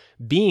are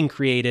being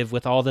creative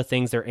with all the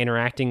things they're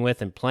interacting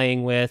with and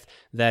playing with.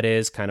 That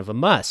is kind of a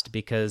must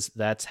because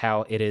that's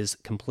how it is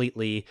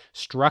completely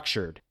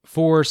structured.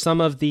 For some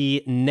of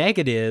the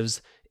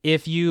negatives,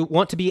 if you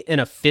want to be an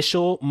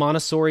official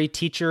Montessori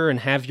teacher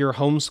and have your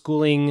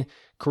homeschooling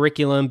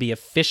curriculum be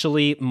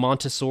officially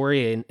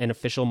Montessori, an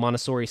official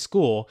Montessori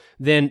school,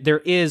 then there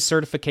is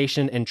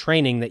certification and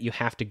training that you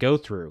have to go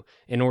through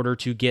in order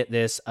to get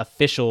this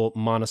official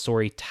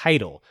Montessori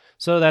title.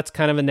 So that's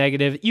kind of a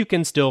negative. You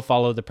can still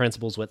follow the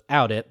principles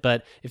without it,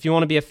 but if you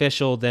want to be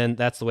official, then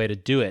that's the way to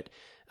do it.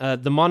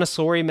 The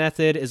Montessori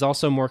method is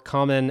also more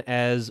common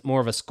as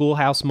more of a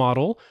schoolhouse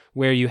model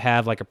where you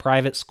have like a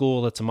private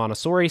school that's a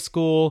Montessori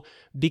school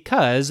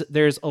because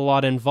there's a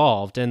lot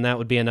involved, and that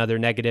would be another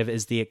negative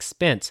is the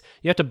expense.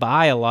 You have to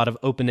buy a lot of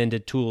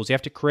open-ended tools. You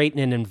have to create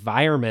an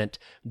environment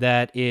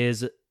that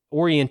is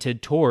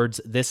oriented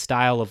towards this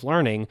style of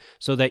learning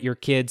so that your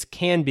kids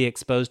can be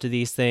exposed to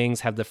these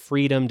things, have the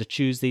freedom to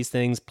choose these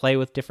things, play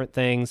with different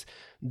things.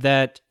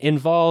 That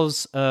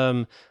involves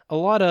a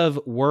lot of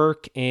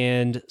work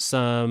and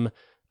some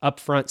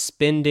upfront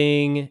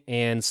spending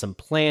and some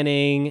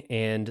planning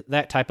and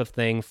that type of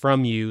thing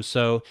from you.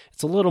 So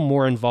it's a little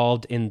more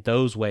involved in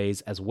those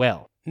ways as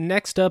well.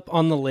 Next up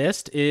on the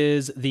list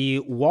is the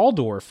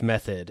Waldorf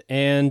method.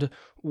 And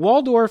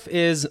Waldorf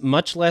is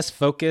much less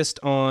focused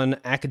on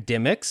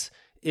academics.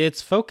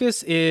 Its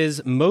focus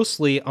is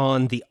mostly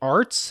on the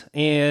arts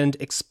and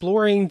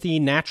exploring the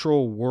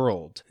natural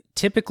world.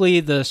 Typically,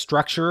 the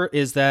structure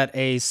is that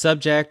a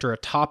subject or a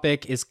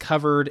topic is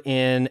covered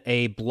in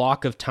a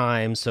block of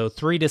time. So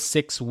 3 to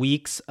 6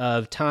 weeks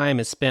of time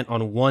is spent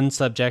on one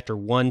subject or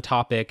one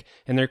topic,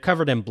 and they're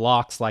covered in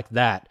blocks like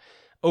that.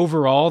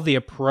 Overall, the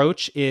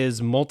approach is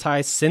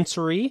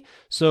multi-sensory,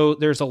 so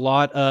there's a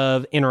lot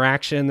of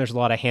interaction, there's a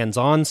lot of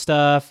hands-on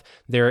stuff,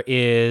 there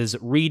is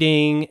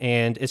reading,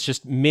 and it's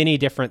just many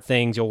different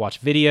things. You'll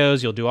watch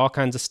videos, you'll do all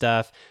kinds of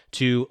stuff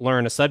to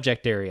learn a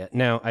subject area.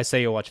 Now, I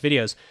say you'll watch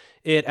videos.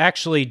 It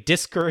actually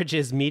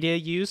discourages media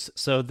use,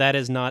 so that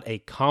is not a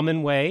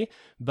common way,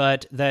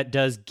 but that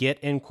does get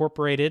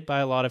incorporated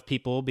by a lot of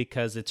people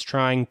because it's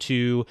trying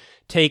to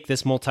take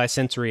this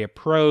multisensory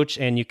approach,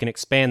 and you can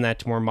expand that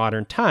to more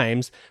modern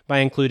times by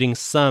including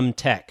some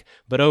tech.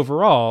 But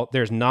overall,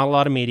 there's not a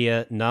lot of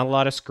media, not a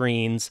lot of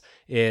screens.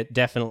 It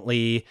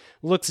definitely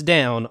looks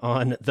down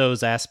on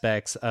those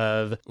aspects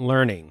of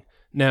learning.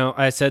 Now,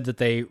 I said that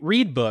they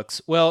read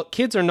books. Well,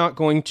 kids are not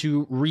going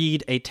to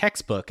read a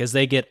textbook. As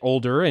they get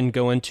older and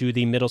go into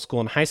the middle school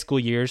and high school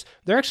years,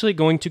 they're actually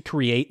going to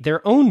create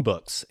their own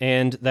books.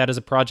 And that is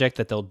a project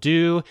that they'll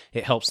do.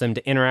 It helps them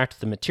to interact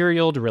with the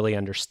material, to really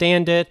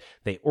understand it.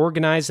 They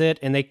organize it,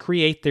 and they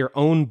create their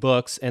own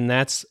books. And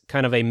that's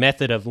kind of a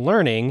method of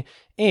learning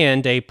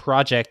and a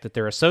project that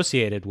they're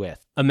associated with.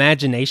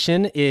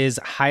 Imagination is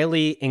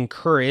highly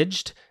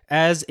encouraged,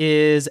 as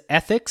is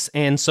ethics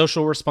and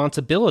social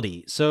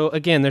responsibility. So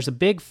again, there's a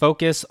big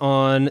focus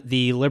on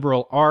the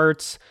liberal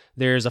arts.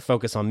 There's a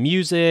focus on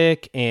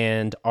music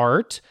and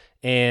art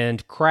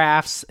and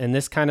crafts and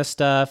this kind of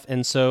stuff.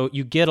 And so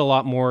you get a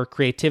lot more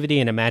creativity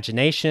and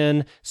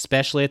imagination,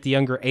 especially at the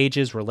younger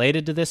ages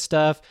related to this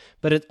stuff.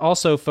 But it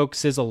also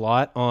focuses a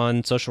lot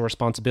on social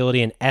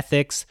responsibility and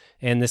ethics,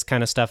 and this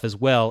kind of stuff as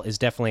well is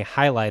definitely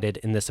highlighted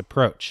in this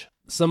approach.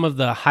 Some of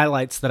the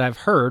highlights that I've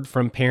heard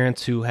from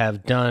parents who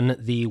have done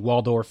the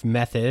Waldorf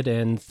method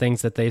and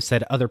things that they've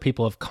said other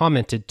people have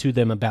commented to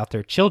them about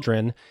their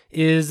children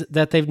is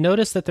that they've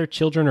noticed that their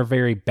children are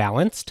very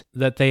balanced,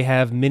 that they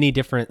have many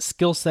different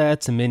skill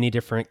sets and many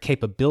different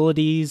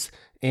capabilities,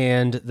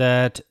 and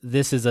that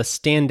this is a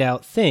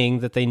standout thing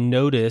that they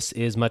notice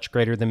is much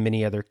greater than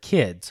many other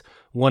kids.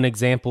 One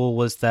example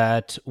was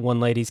that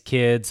one lady's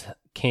kids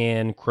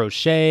can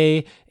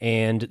crochet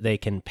and they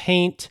can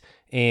paint,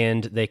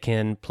 and they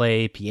can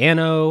play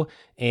piano,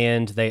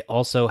 and they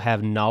also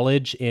have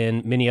knowledge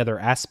in many other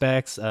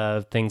aspects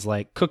of things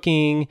like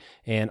cooking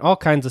and all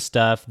kinds of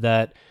stuff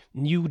that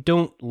you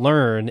don't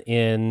learn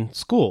in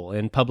school.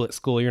 In public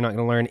school, you're not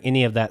going to learn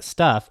any of that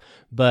stuff,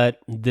 but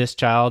this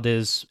child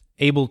is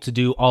able to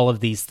do all of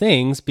these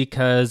things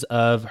because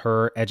of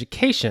her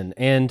education.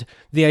 And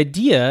the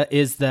idea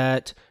is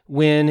that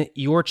when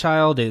your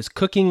child is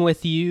cooking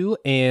with you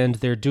and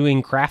they're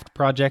doing craft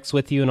projects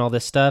with you and all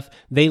this stuff,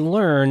 they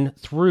learn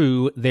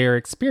through their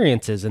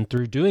experiences and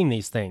through doing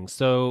these things.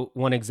 So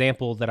one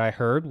example that I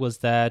heard was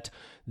that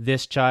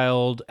this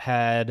child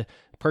had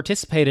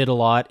participated a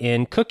lot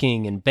in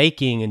cooking and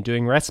baking and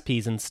doing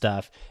recipes and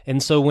stuff.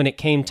 And so when it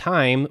came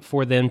time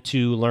for them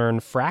to learn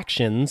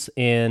fractions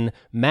in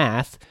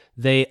math,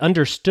 they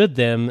understood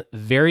them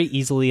very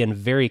easily and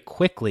very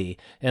quickly.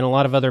 And a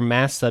lot of other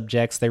math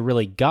subjects they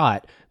really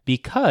got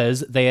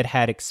because they had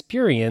had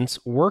experience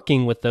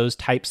working with those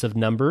types of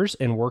numbers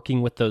and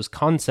working with those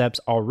concepts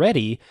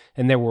already,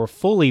 and they were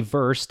fully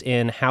versed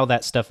in how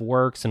that stuff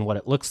works and what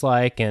it looks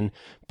like, and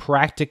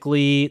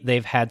practically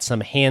they've had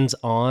some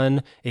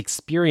hands-on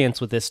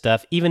experience with this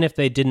stuff. Even if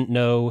they didn't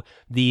know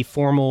the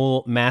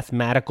formal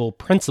mathematical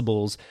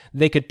principles,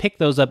 they could pick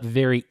those up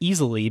very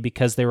easily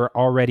because they were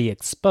already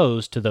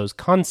exposed to those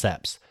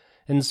concepts.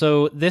 And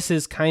so this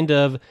is kind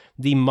of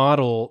the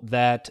model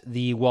that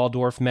the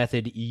Waldorf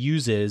method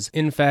uses.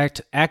 In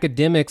fact,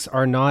 academics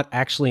are not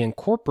actually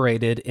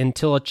incorporated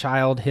until a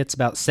child hits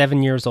about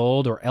 7 years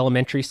old or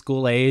elementary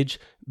school age.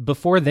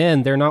 Before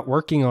then, they're not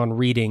working on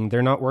reading,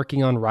 they're not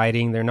working on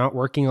writing, they're not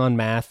working on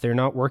math, they're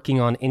not working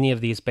on any of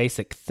these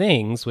basic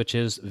things, which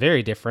is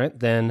very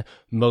different than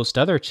most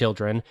other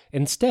children.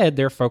 Instead,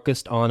 they're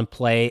focused on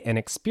play and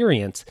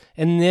experience,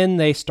 and then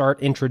they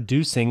start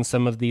introducing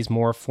some of these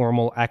more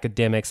formal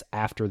academics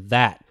after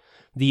that.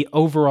 The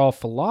overall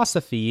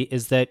philosophy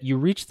is that you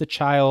reach the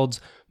child's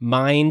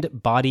mind,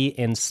 body,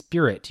 and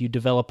spirit. You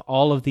develop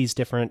all of these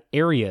different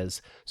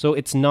areas. So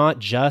it's not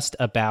just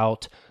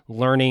about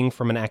learning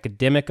from an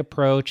academic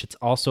approach. It's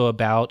also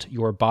about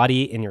your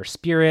body and your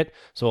spirit.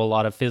 So a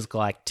lot of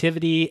physical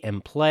activity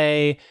and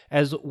play,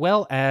 as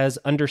well as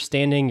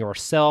understanding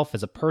yourself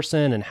as a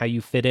person and how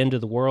you fit into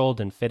the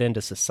world and fit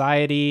into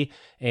society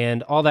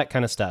and all that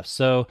kind of stuff.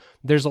 So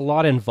there's a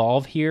lot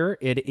involved here.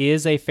 It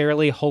is a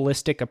fairly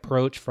holistic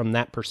approach from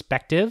that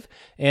perspective.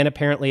 And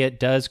apparently it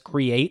does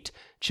create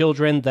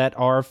children that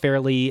are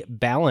fairly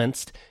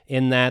balanced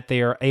in that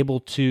they are able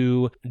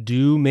to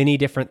do many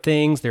different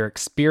things. They're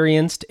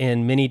experienced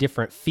in many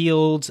different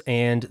fields,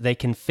 and they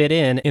can fit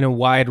in a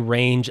wide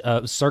range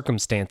of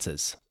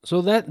circumstances.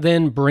 So that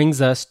then brings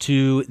us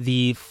to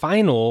the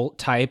final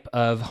type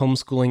of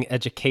homeschooling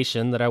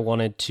education that I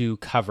wanted to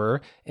cover,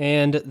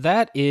 and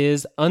that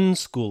is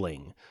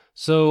unschooling.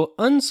 So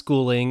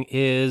unschooling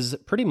is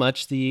pretty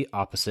much the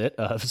opposite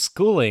of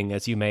schooling,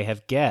 as you may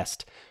have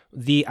guessed.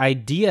 The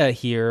idea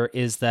here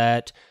is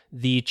that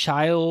the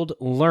child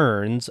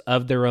learns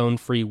of their own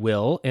free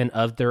will and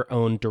of their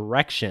own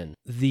direction.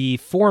 The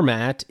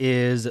format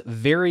is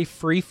very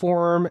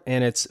freeform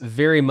and it's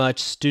very much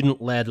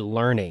student-led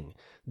learning.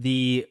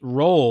 The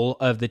role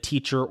of the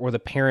teacher or the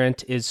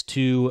parent is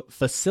to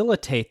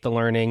facilitate the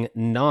learning,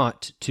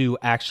 not to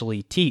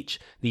actually teach.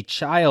 The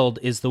child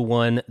is the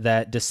one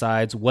that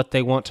decides what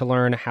they want to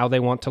learn, how they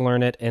want to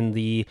learn it, and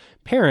the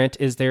parent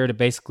is there to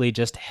basically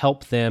just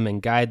help them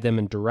and guide them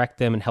and direct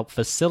them and help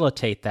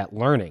facilitate that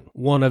learning.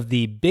 One of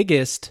the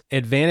biggest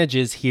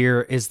advantages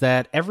here is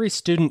that every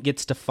student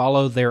gets to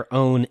follow their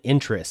own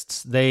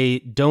interests. They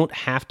don't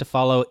have to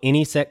follow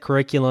any set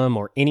curriculum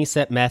or any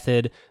set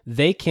method.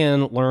 They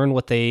can learn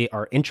what they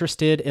are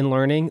interested in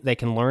learning. They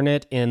can learn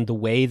it in the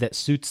way that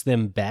suits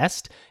them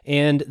best,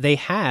 and they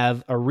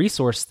have a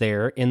resource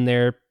there in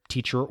their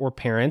teacher or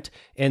parent,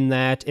 in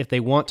that if they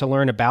want to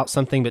learn about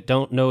something but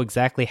don't know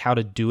exactly how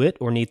to do it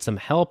or need some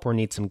help or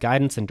need some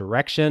guidance and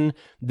direction,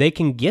 they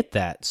can get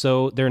that.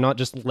 So they're not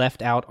just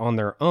left out on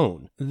their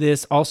own.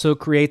 This also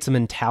creates a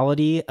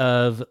mentality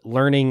of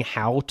learning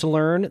how to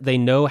learn. They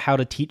know how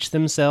to teach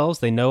themselves.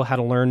 They know how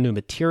to learn new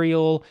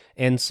material.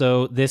 And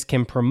so this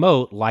can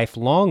promote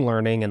lifelong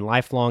learning and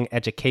lifelong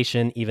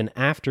education even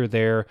after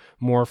their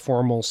more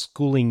formal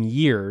schooling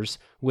years,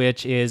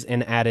 which is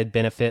an added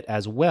benefit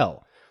as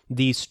well.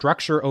 The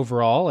structure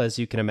overall, as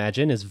you can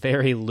imagine, is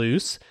very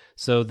loose,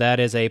 so that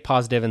is a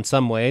positive in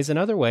some ways. In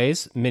other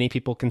ways, many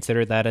people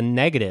consider that a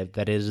negative,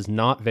 that it is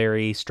not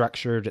very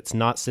structured, it's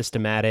not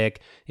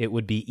systematic, it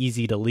would be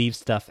easy to leave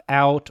stuff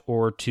out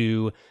or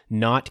to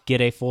not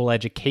get a full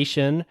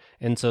education,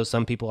 and so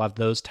some people have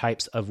those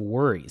types of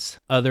worries.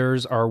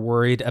 Others are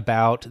worried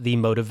about the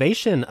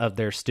motivation of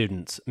their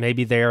students.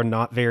 Maybe they are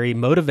not very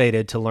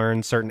motivated to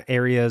learn certain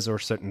areas or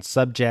certain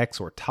subjects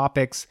or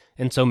topics,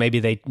 and so maybe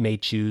they may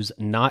choose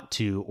not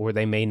to, or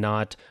they may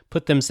not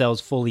put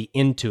themselves fully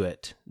into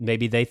it.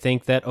 Maybe they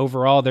think that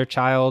overall their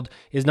child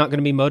is not going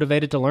to be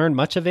motivated to learn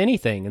much of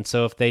anything. And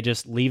so if they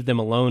just leave them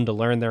alone to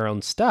learn their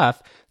own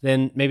stuff,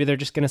 then maybe they're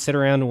just going to sit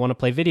around and want to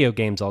play video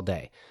games all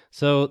day.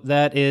 So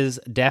that is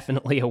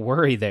definitely a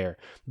worry there.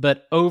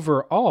 But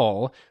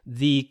overall,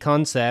 the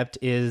concept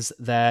is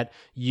that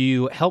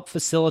you help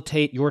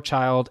facilitate your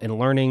child in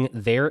learning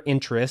their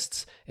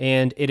interests,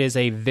 and it is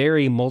a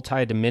very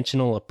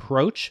multidimensional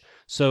approach.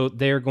 So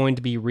they're going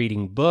to be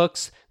reading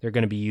books. They're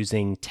going to be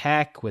using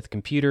tech with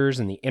computers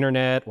and the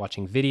internet,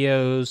 watching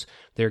videos.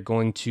 They're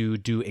going to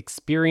do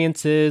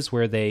experiences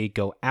where they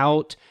go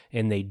out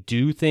and they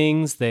do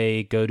things.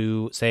 They go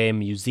to, say, a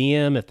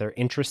museum if they're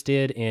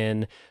interested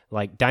in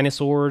like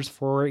dinosaurs,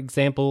 for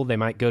example. They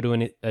might go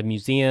to a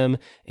museum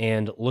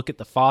and look at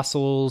the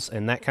fossils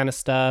and that kind of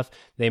stuff.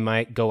 They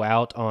might go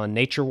out on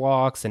nature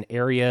walks in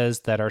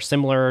areas that are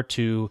similar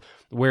to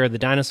where the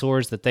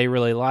dinosaurs that they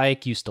really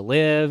like used to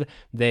live.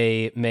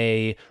 They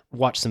may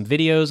watch some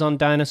videos on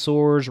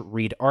dinosaurs,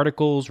 read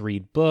articles,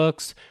 read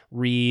books,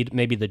 read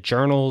maybe the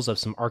journals of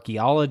some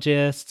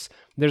archaeologists.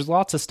 There's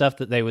lots of stuff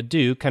that they would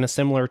do, kind of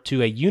similar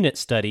to a unit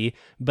study,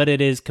 but it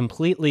is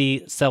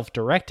completely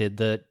self-directed.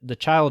 The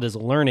child is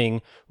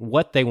learning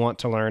what they want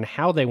to learn,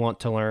 how they want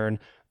to learn,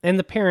 and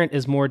the parent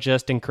is more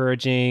just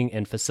encouraging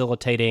and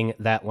facilitating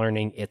that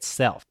learning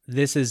itself.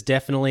 This is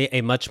definitely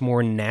a much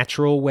more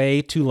natural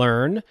way to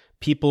learn.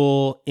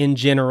 People in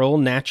general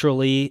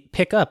naturally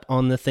pick up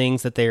on the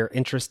things that they are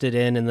interested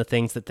in and the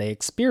things that they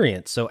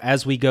experience. So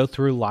as we go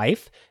through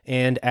life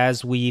and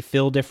as we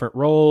fill different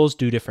roles,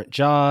 do different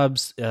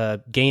jobs,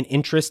 gain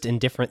interest in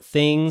different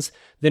things,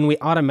 then we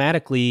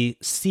automatically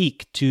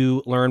seek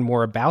to learn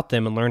more about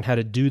them and learn how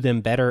to do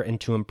them better and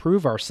to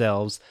improve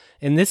ourselves.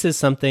 And this is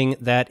something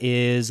that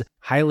is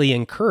highly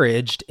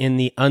encouraged in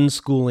the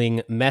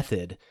unschooling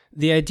method.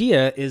 The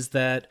idea is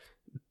that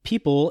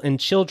people and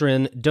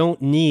children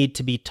don't need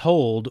to be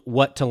told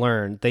what to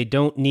learn. They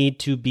don't need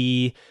to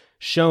be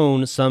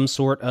shown some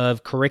sort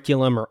of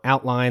curriculum or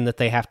outline that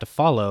they have to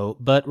follow,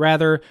 but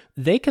rather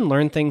they can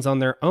learn things on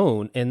their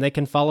own and they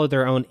can follow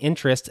their own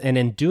interests. And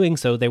in doing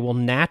so, they will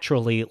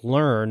naturally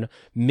learn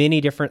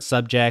many different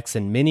subjects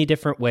in many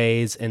different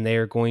ways, and they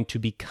are going to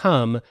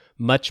become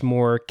much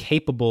more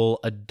capable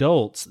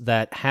adults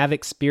that have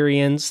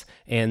experience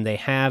and they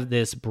have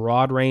this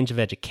broad range of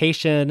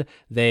education.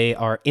 They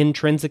are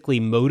intrinsically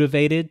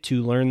motivated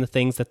to learn the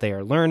things that they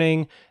are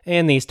learning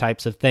and these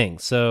types of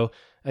things. So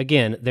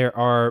again, there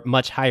are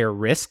much higher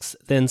risks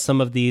than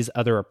some of these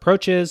other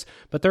approaches,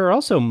 but there are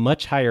also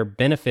much higher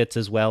benefits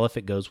as well if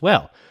it goes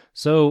well.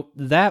 So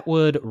that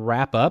would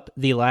wrap up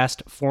the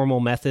last formal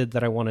method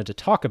that I wanted to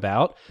talk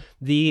about.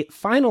 The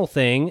final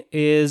thing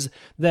is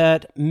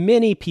that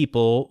many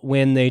people,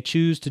 when they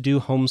choose to do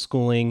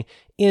homeschooling,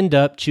 end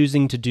up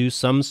choosing to do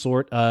some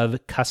sort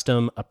of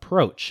custom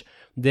approach.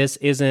 This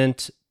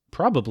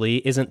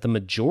probably isn't the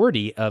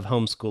majority of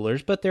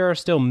homeschoolers, but there are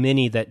still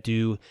many that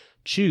do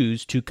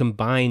choose to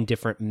combine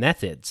different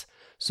methods.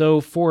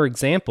 So, for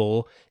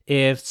example,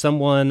 if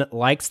someone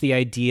likes the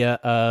idea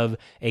of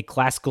a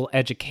classical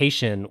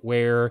education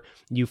where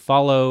you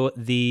follow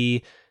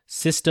the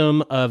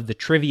system of the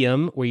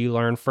trivium, where you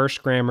learn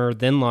first grammar,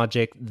 then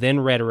logic,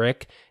 then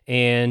rhetoric,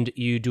 and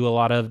you do a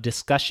lot of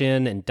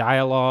discussion and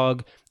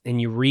dialogue,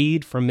 and you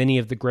read from many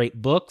of the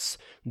great books,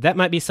 that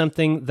might be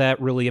something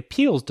that really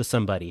appeals to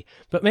somebody.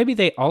 But maybe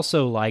they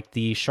also like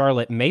the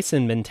Charlotte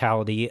Mason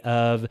mentality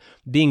of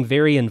being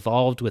very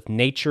involved with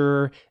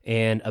nature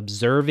and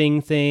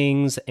observing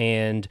things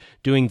and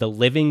doing the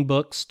living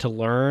books to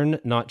learn,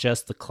 not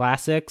just the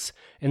classics.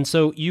 And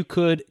so you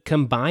could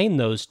combine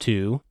those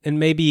two and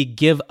maybe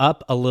give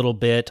up a little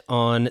bit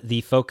on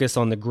the focus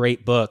on the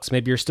great books.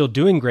 Maybe you're still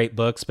doing great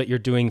books, but you're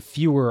doing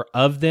fewer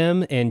of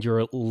them and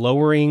you're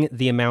lowering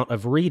the amount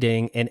of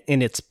reading. And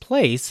in its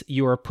place,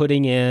 you are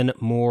putting in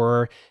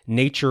more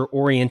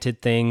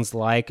nature-oriented things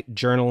like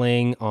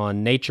journaling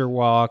on nature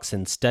walks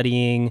and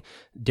studying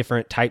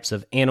different types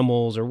of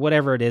animals or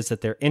whatever it is that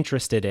they're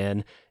interested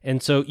in.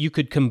 And so you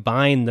could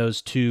combine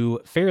those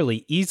two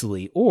fairly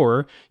easily,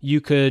 or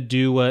you could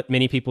do what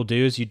many people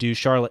do is you do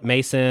Charlotte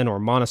Mason or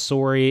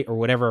Montessori or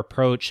whatever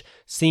approach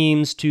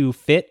seems to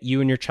fit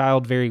you and your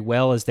child very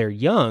well as they're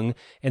young.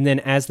 And then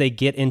as they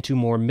get into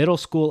more middle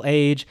school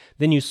age,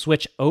 then you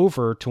switch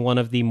over to one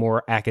of the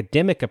more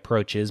academic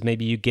approaches.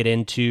 Maybe you get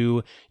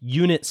into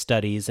unit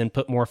studies and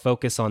put more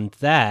focus on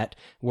that,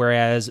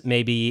 whereas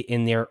maybe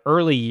in their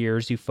early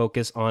years, you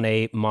focus on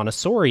a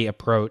Montessori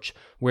approach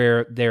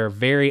where they're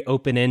very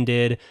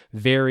open-ended,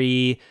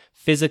 very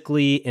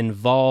physically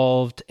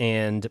involved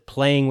and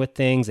playing with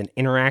things and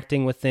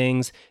interacting with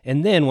things.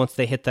 And then once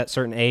they hit that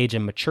certain age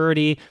and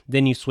maturity,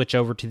 then you switch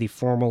over to the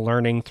formal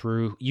learning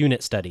through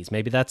unit studies.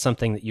 Maybe that's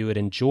something that you would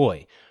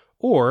enjoy.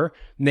 Or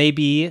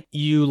maybe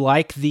you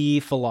like the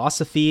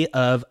philosophy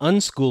of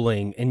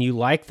unschooling and you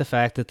like the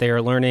fact that they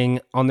are learning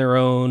on their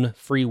own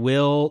free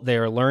will, they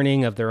are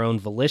learning of their own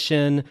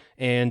volition,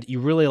 and you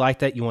really like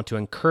that. You want to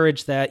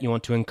encourage that. You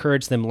want to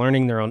encourage them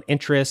learning their own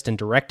interest and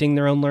directing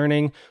their own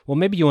learning. Well,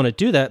 maybe you want to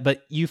do that,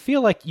 but you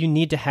feel like you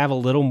need to have a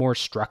little more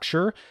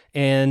structure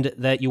and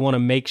that you want to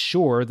make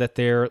sure that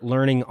they're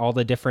learning all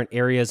the different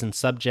areas and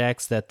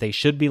subjects that they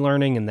should be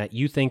learning and that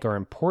you think are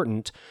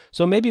important.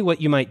 So maybe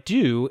what you might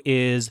do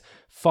is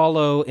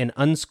follow an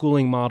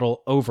unschooling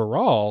model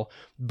overall,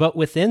 but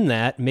within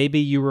that, maybe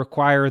you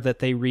require that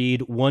they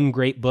read one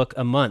great book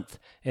a month.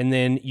 And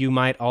then you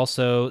might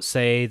also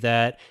say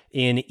that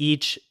in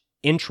each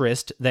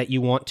interest that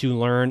you want to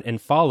learn and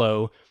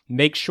follow,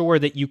 make sure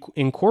that you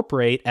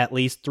incorporate at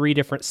least 3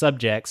 different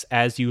subjects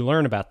as you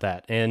learn about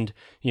that. And,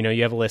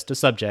 you have a list of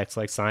subjects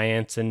like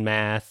science and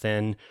math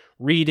and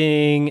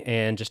reading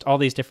and just all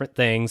these different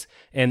things.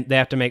 And they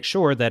have to make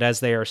sure that as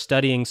they are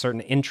studying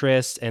certain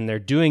interests and they're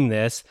doing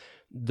this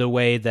the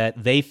way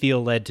that they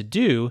feel led to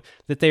do,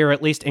 that they are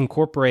at least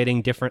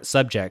incorporating different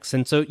subjects.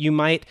 And so you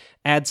might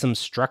add some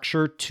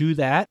structure to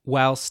that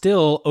while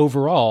still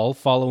overall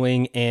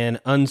following an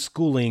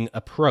unschooling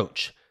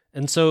approach.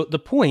 And so the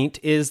point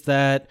is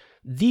that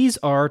these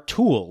are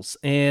tools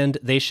and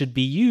they should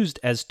be used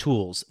as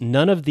tools.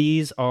 None of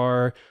these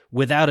are,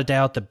 without a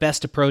doubt, the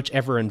best approach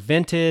ever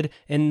invented,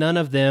 and none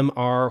of them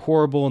are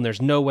horrible and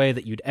there's no way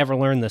that you'd ever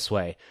learn this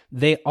way.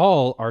 They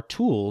all are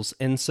tools,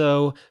 and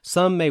so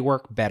some may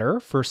work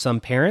better for some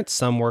parents,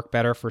 some work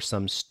better for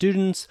some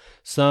students,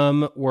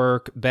 some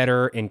work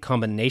better in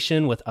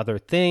combination with other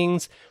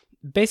things.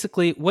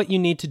 Basically, what you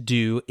need to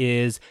do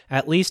is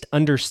at least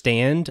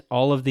understand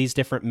all of these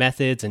different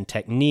methods and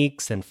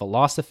techniques and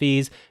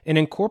philosophies and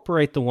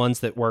incorporate the ones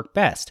that work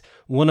best.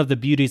 One of the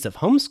beauties of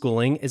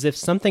homeschooling is if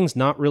something's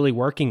not really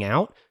working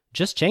out,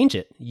 just change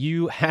it.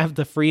 You have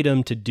the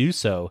freedom to do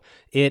so.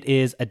 It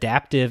is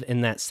adaptive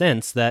in that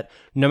sense that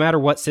no matter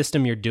what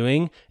system you're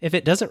doing, if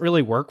it doesn't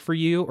really work for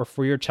you or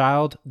for your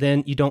child,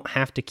 then you don't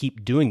have to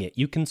keep doing it.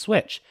 You can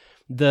switch.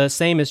 The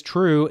same is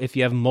true if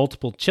you have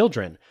multiple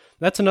children.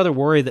 That's another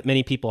worry that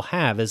many people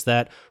have is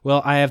that,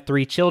 well, I have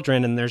 3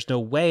 children and there's no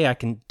way I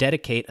can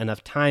dedicate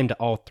enough time to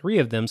all 3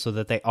 of them so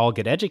that they all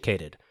get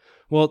educated.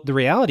 Well, the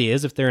reality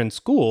is if they're in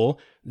school,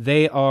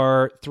 they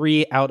are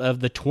 3 out of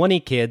the 20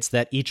 kids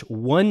that each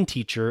one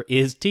teacher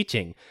is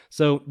teaching.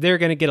 So they're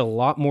going to get a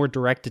lot more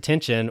direct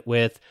attention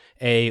with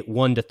a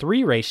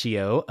 1-to-3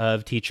 ratio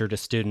of teacher to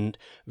student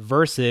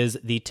versus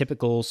the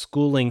typical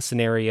schooling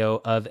scenario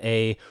of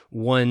a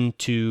 1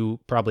 to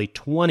probably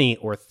 20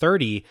 or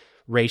 30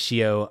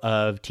 ratio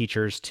of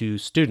teachers to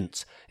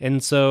students.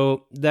 And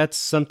so that's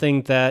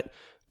something that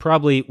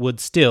probably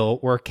would still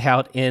work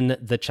out in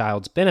the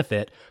child's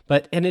benefit.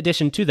 But in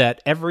addition to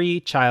that, every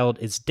child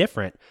is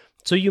different.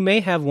 So you may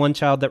have one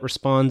child that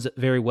responds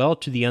very well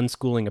to the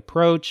unschooling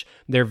approach.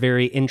 They're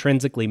very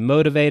intrinsically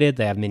motivated.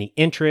 They have many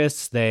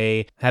interests.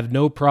 They have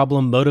no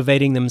problem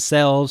motivating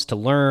themselves to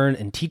learn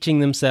and teaching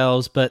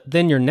themselves. But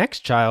then your next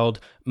child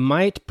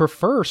might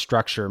prefer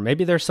structure.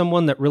 Maybe there's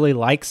someone that really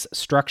likes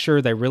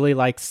structure. They really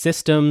like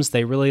systems.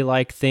 They really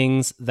like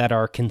things that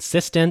are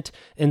consistent.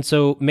 And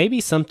so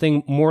maybe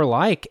something more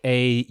like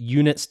a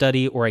unit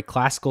study or a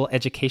classical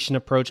education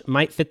approach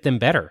might fit them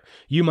better.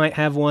 You might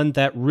have one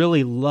that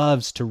really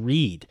loves to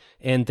read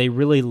and they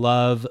really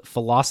love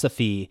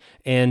philosophy,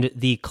 and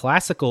the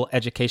classical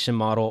education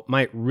model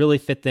might really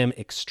fit them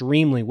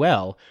extremely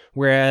well.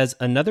 Whereas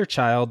another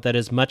child that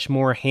is much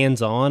more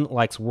hands-on,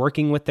 likes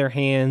working with their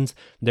hands,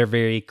 they're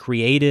very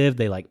creative,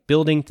 they like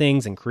building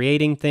things and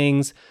creating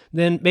things,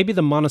 then maybe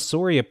the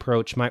Montessori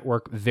approach might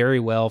work very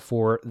well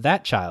for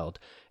that child.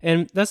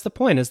 And that's the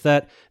point, is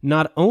that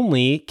not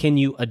only can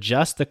you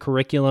adjust the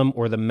curriculum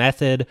or the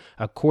method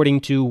according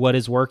to what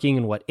is working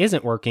and what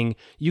isn't working,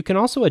 you can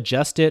also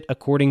adjust it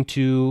according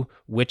to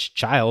which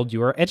child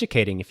you are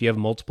educating if you have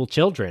multiple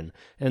children.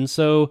 And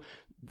so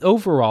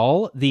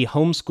overall, the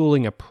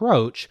homeschooling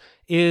approach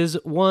is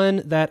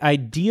one that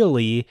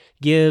ideally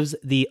gives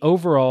the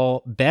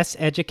overall best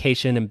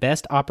education and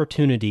best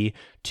opportunity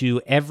to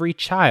every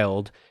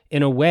child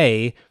in a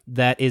way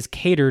that is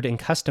catered and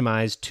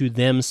customized to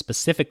them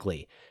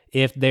specifically.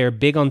 If they're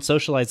big on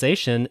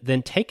socialization,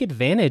 then take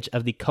advantage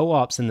of the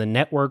co-ops and the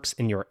networks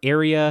in your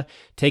area.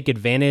 Take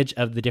advantage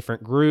of the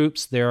different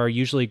groups. There are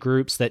usually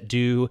groups that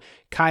do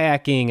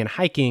kayaking and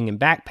hiking and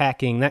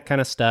backpacking, that kind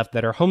of stuff,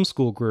 that are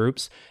homeschool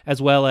groups,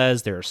 as well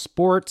as there are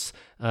sports.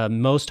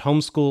 Most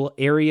homeschool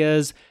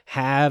areas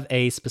have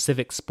a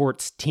specific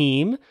sports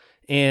team.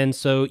 And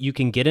so you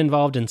can get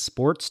involved in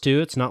sports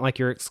too. It's not like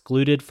you're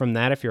excluded from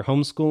that if you're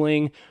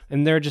homeschooling.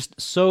 And there are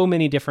just so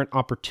many different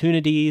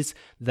opportunities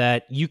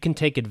that you can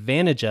take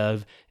advantage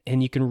of,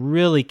 and you can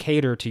really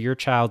cater to your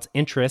child's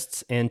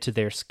interests and to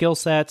their skill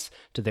sets,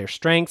 to their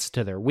strengths,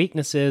 to their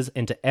weaknesses,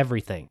 and to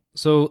everything.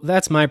 So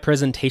that's my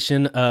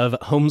presentation of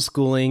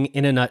homeschooling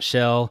in a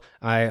nutshell.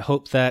 I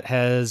hope that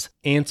has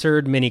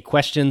answered many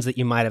questions that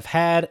you might have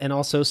had, and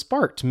also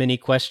sparked many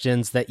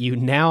questions that you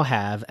now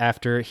have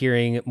after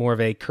hearing more of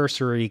a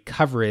cursory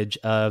coverage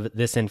of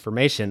this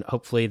information.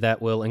 Hopefully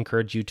that will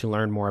encourage you to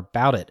learn more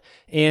about it.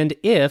 And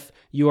if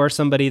you are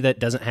somebody that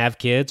doesn't have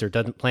kids or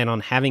doesn't plan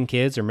on having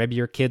kids, or maybe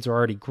your kids are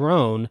already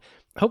grown,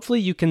 hopefully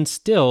you can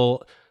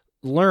still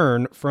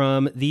learn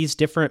from these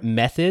different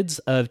methods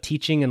of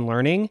teaching and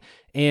learning,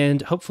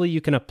 and hopefully you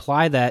can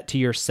apply that to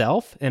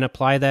yourself and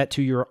apply that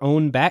to your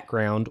own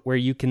background, where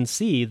you can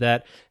see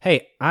that,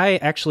 hey, I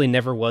actually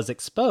never was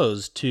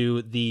exposed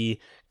to the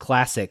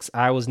classics.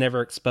 I was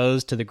never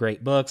exposed to the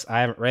great books. I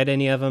haven't read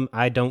any of them.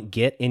 I don't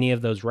get any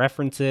of those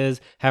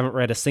references, haven't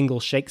read a single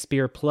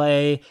Shakespeare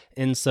play,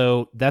 and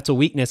so that's a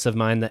weakness of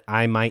mine that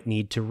I might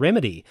need to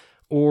remedy.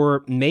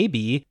 Or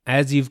maybe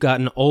as you've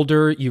gotten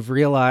older, you've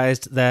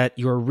realized that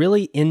you're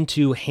really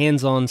into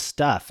hands-on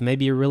stuff.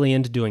 Maybe you're really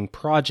into doing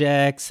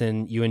projects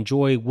and you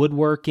enjoy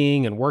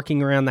woodworking and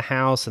working around the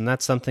house, and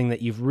that's something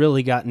that you've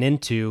really gotten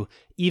into,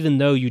 even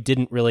though you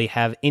didn't really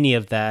have any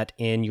of that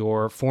in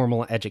your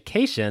formal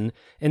education.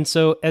 And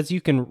so as you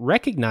can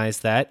recognize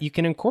that, you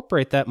can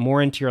incorporate that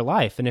more into your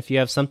life. And if you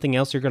have something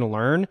else you're going to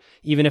learn,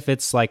 even if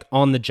it's like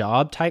on the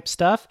job type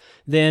stuff,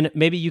 then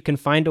maybe you can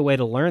find a way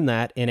to learn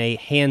that in a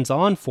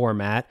hands-on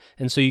format.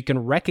 And so you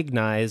can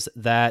recognize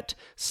that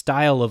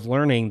style of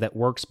learning that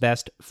works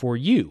best for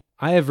you.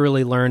 I have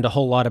really learned a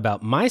whole lot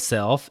about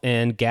myself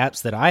and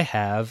gaps that I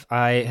have.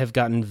 I have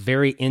gotten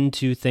very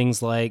into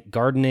things like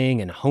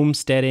gardening and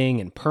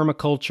homesteading and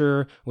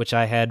permaculture, which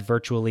I had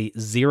virtually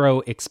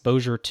zero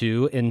exposure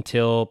to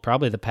until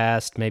probably the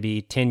past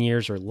maybe 10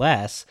 years or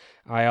less.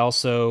 I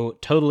also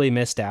totally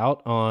missed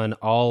out on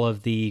all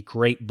of the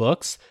great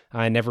books.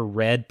 I never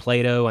read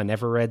Plato. I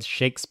never read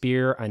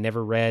Shakespeare. I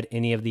never read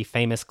any of the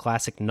famous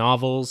classic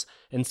novels.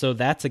 And so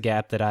that's a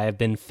gap that I have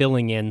been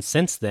filling in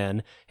since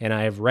then. And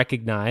I have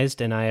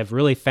recognized and I have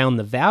really found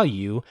the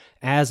value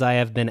as I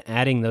have been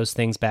adding those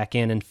things back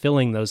in and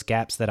filling those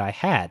gaps that I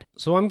had.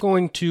 So I'm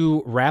going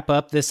to wrap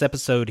up this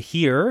episode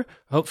here.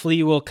 Hopefully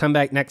you will come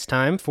back next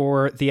time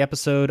for the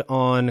episode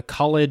on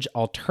college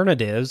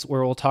alternatives,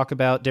 where we'll talk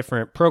about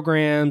different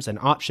programs and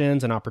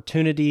options and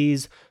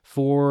opportunities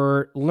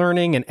for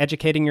learning and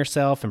educating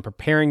yourself and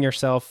preparing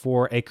yourself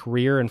for a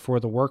career and for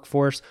the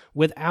workforce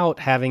without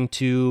having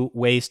to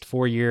waste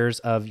 4 years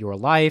of your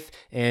life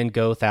and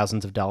go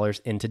thousands of dollars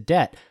into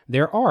debt.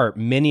 There are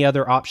many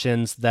other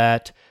options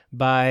that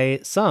by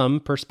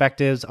some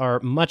perspectives are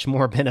much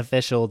more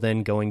beneficial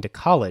than going to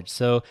college.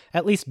 So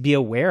at least be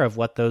aware of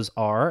what those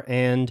are.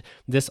 And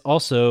this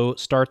also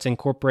starts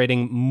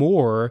incorporating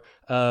more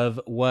of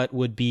what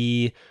would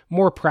be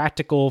more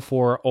practical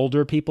for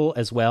older people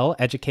as well,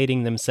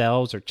 educating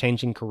themselves or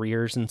changing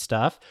careers and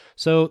stuff.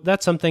 So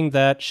that's something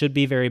that should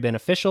be very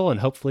beneficial,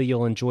 and hopefully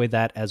you'll enjoy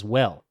that as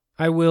well.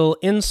 I will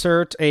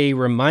insert a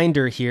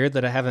reminder here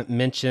that I haven't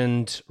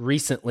mentioned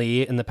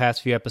recently in the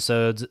past few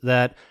episodes,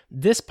 that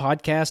this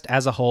podcast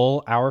as a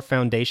whole, Our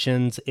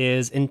Foundations,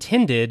 is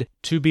intended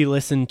to be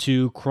listened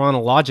to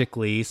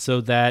chronologically so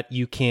that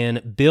you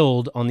can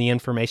build on the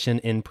information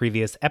in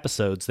previous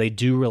episodes. They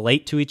do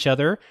relate to each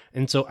other,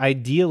 and so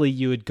ideally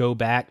you would go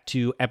back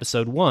to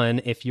episode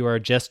 1 if you are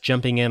just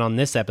jumping in on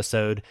this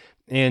episode,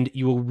 and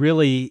you will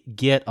really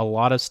get a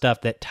lot of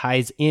stuff that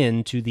ties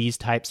into these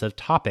types of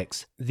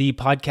topics. The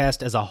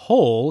podcast as a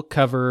whole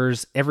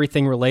covers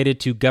everything related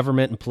to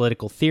government and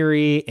political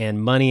theory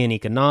and money and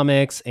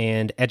economics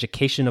and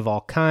education of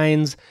all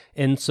kinds.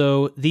 And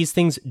so these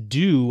things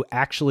do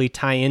actually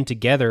tie in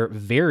together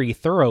very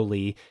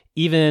thoroughly,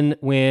 even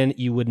when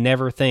you would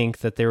never think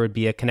that there would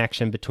be a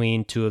connection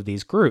between two of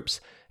these groups.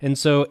 And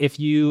so if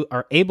you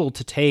are able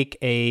to take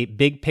a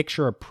big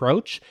picture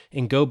approach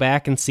and go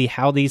back and see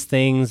how these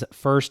things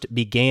first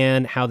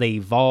began, how they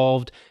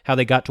evolved, how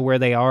they got to where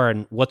they are,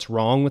 and what's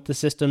wrong with the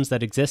systems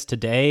that exist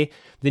today,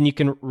 then you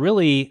can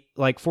really,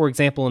 like, for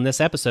example, in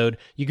this episode,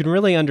 you can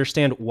really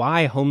understand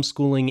why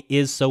homeschooling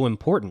is so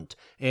important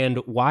and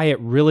why it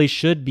really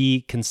should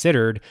be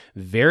considered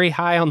very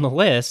high on the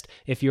list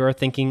if you are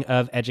thinking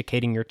of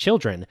educating your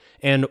children,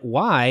 and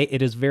why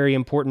it is very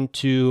important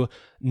to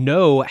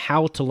know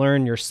how to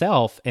learn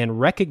yourself and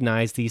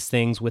recognize these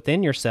things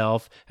within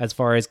yourself as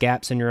far as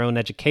gaps in your own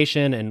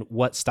education and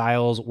what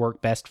styles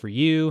work best for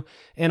you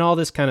and all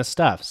this kind of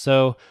stuff.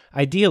 So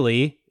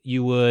ideally,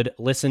 you would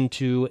listen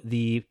to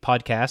the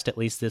podcast, at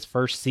least this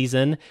first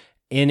season,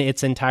 in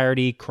its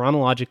entirety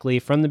chronologically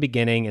from the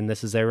beginning. And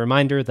this is a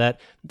reminder that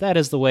that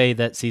is the way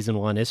that season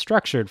 1 is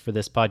structured for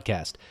this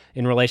podcast.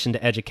 In relation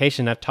to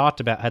education, I've talked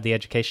about how the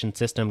education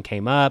system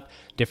came up,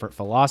 different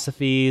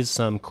philosophies,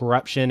 some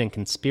corruption and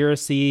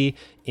conspiracy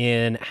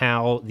in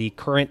how the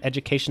current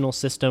educational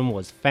system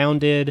was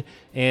founded,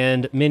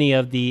 and many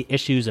of the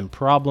issues and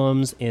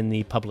problems in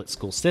the public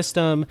school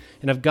system.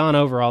 And I've gone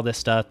over all this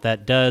stuff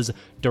that does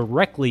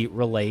directly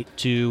relate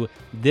to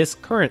this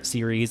current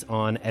series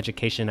on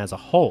education as a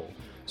whole.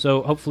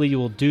 So hopefully you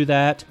will do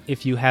that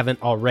if you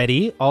haven't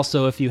already.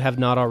 Also, if you have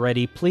not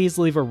already, please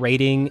leave a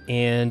rating,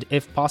 and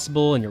if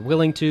possible and you're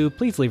willing to,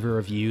 please leave a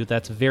review.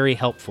 That's very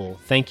helpful.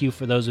 Thank you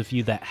for those of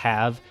you that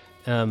have.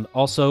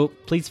 Also,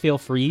 please feel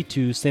free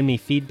to send me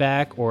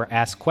feedback or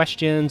ask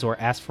questions or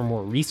ask for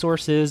more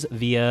resources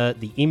via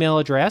the email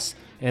address,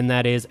 and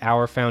that is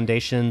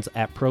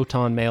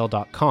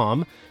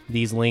ourfoundations@protonmail.com.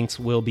 These links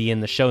will be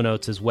in the show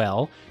notes as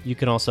well. You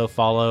can also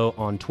follow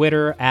on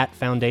Twitter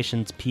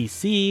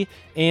 @FoundationsPC,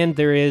 and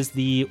there is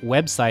the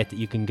website that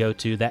you can go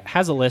to that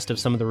has a list of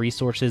some of the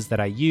resources that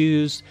I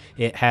used.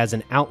 It has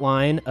an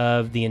outline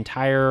of the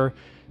entire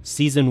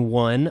season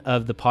 1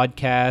 of the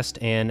podcast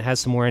and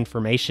has some more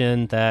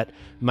information that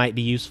might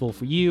be useful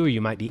for you or you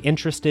might be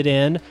interested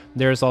in.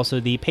 There's also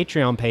the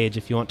Patreon page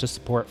if you want to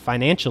support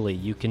financially.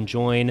 You can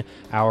join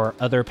our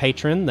other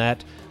patron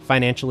that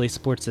financially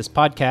supports this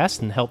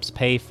podcast and helps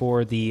pay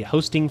for the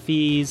hosting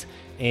fees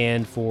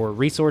and for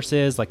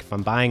resources, like if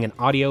I'm buying an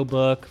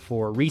audiobook,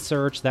 for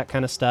research, that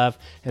kind of stuff.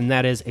 And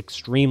that is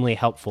extremely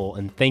helpful.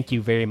 And thank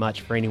you very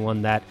much for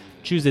anyone that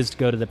chooses to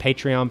go to the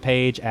Patreon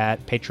page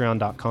at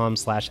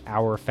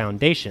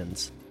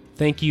patreon.com/ourfoundations.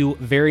 Thank you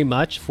very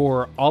much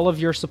for all of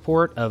your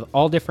support of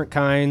all different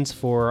kinds,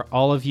 for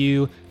all of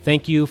you.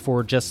 Thank you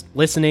for just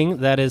listening.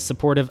 That is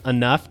supportive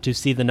enough to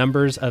see the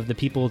numbers of the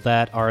people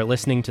that are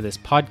listening to this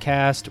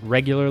podcast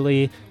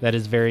regularly. That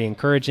is very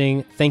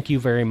encouraging. Thank you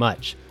very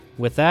much.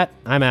 With that,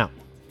 I'm out.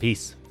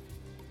 Peace.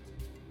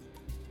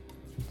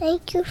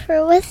 Thank you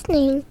for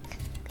listening.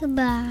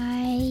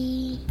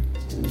 Goodbye.